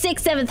 4th, 5th,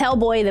 6th, 7th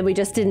Hellboy that we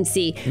just didn't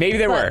see. Maybe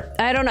there were.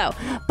 I don't know.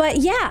 But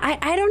yeah,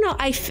 I don't know.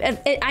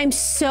 I'm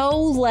so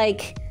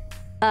like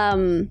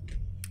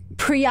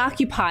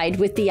preoccupied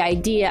with the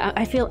idea.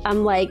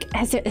 I'm like,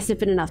 has it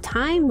been enough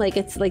time? Like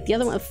it's like the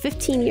other one,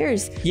 15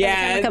 years. Yeah,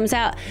 by the time it comes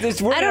out.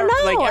 I don't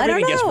know. Like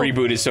everything gets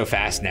rebooted so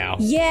fast now.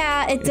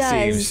 Yeah, it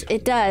does.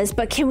 It does.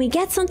 But can we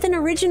get something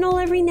original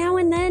every now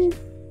and then?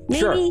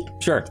 Maybe.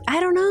 Sure. I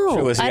don't know.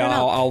 Sure, Lizzie, I don't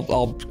know.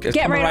 I'll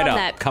get right on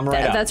that. Come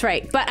right up. That's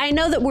right. But I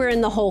know that we're in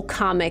the whole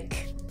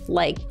comic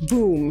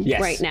boom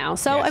right now.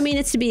 So I mean,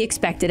 it's to be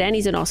expected, and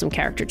he's an awesome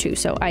character too.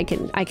 So I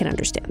can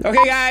understand.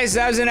 Okay, guys,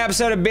 that was an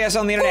episode of BS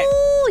on the Internet.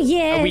 Oh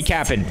yeah.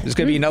 Recapping. There's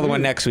gonna be another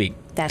one next week.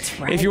 That's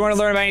right. If you want to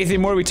learn about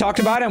anything more we talked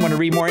about and want to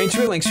read more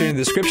into it, links are in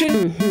the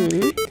description.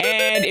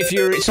 And if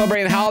you're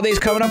celebrating the holidays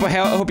coming up, I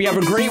hope you have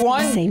a great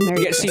one. You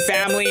get to see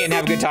family and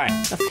have a good time.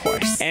 Of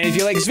course. And if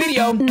you like this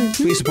video,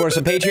 please support us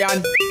on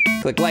Patreon.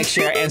 Click like,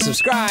 share, and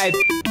subscribe.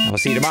 And we'll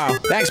see you tomorrow.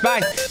 Thanks.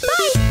 Bye.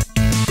 Bye.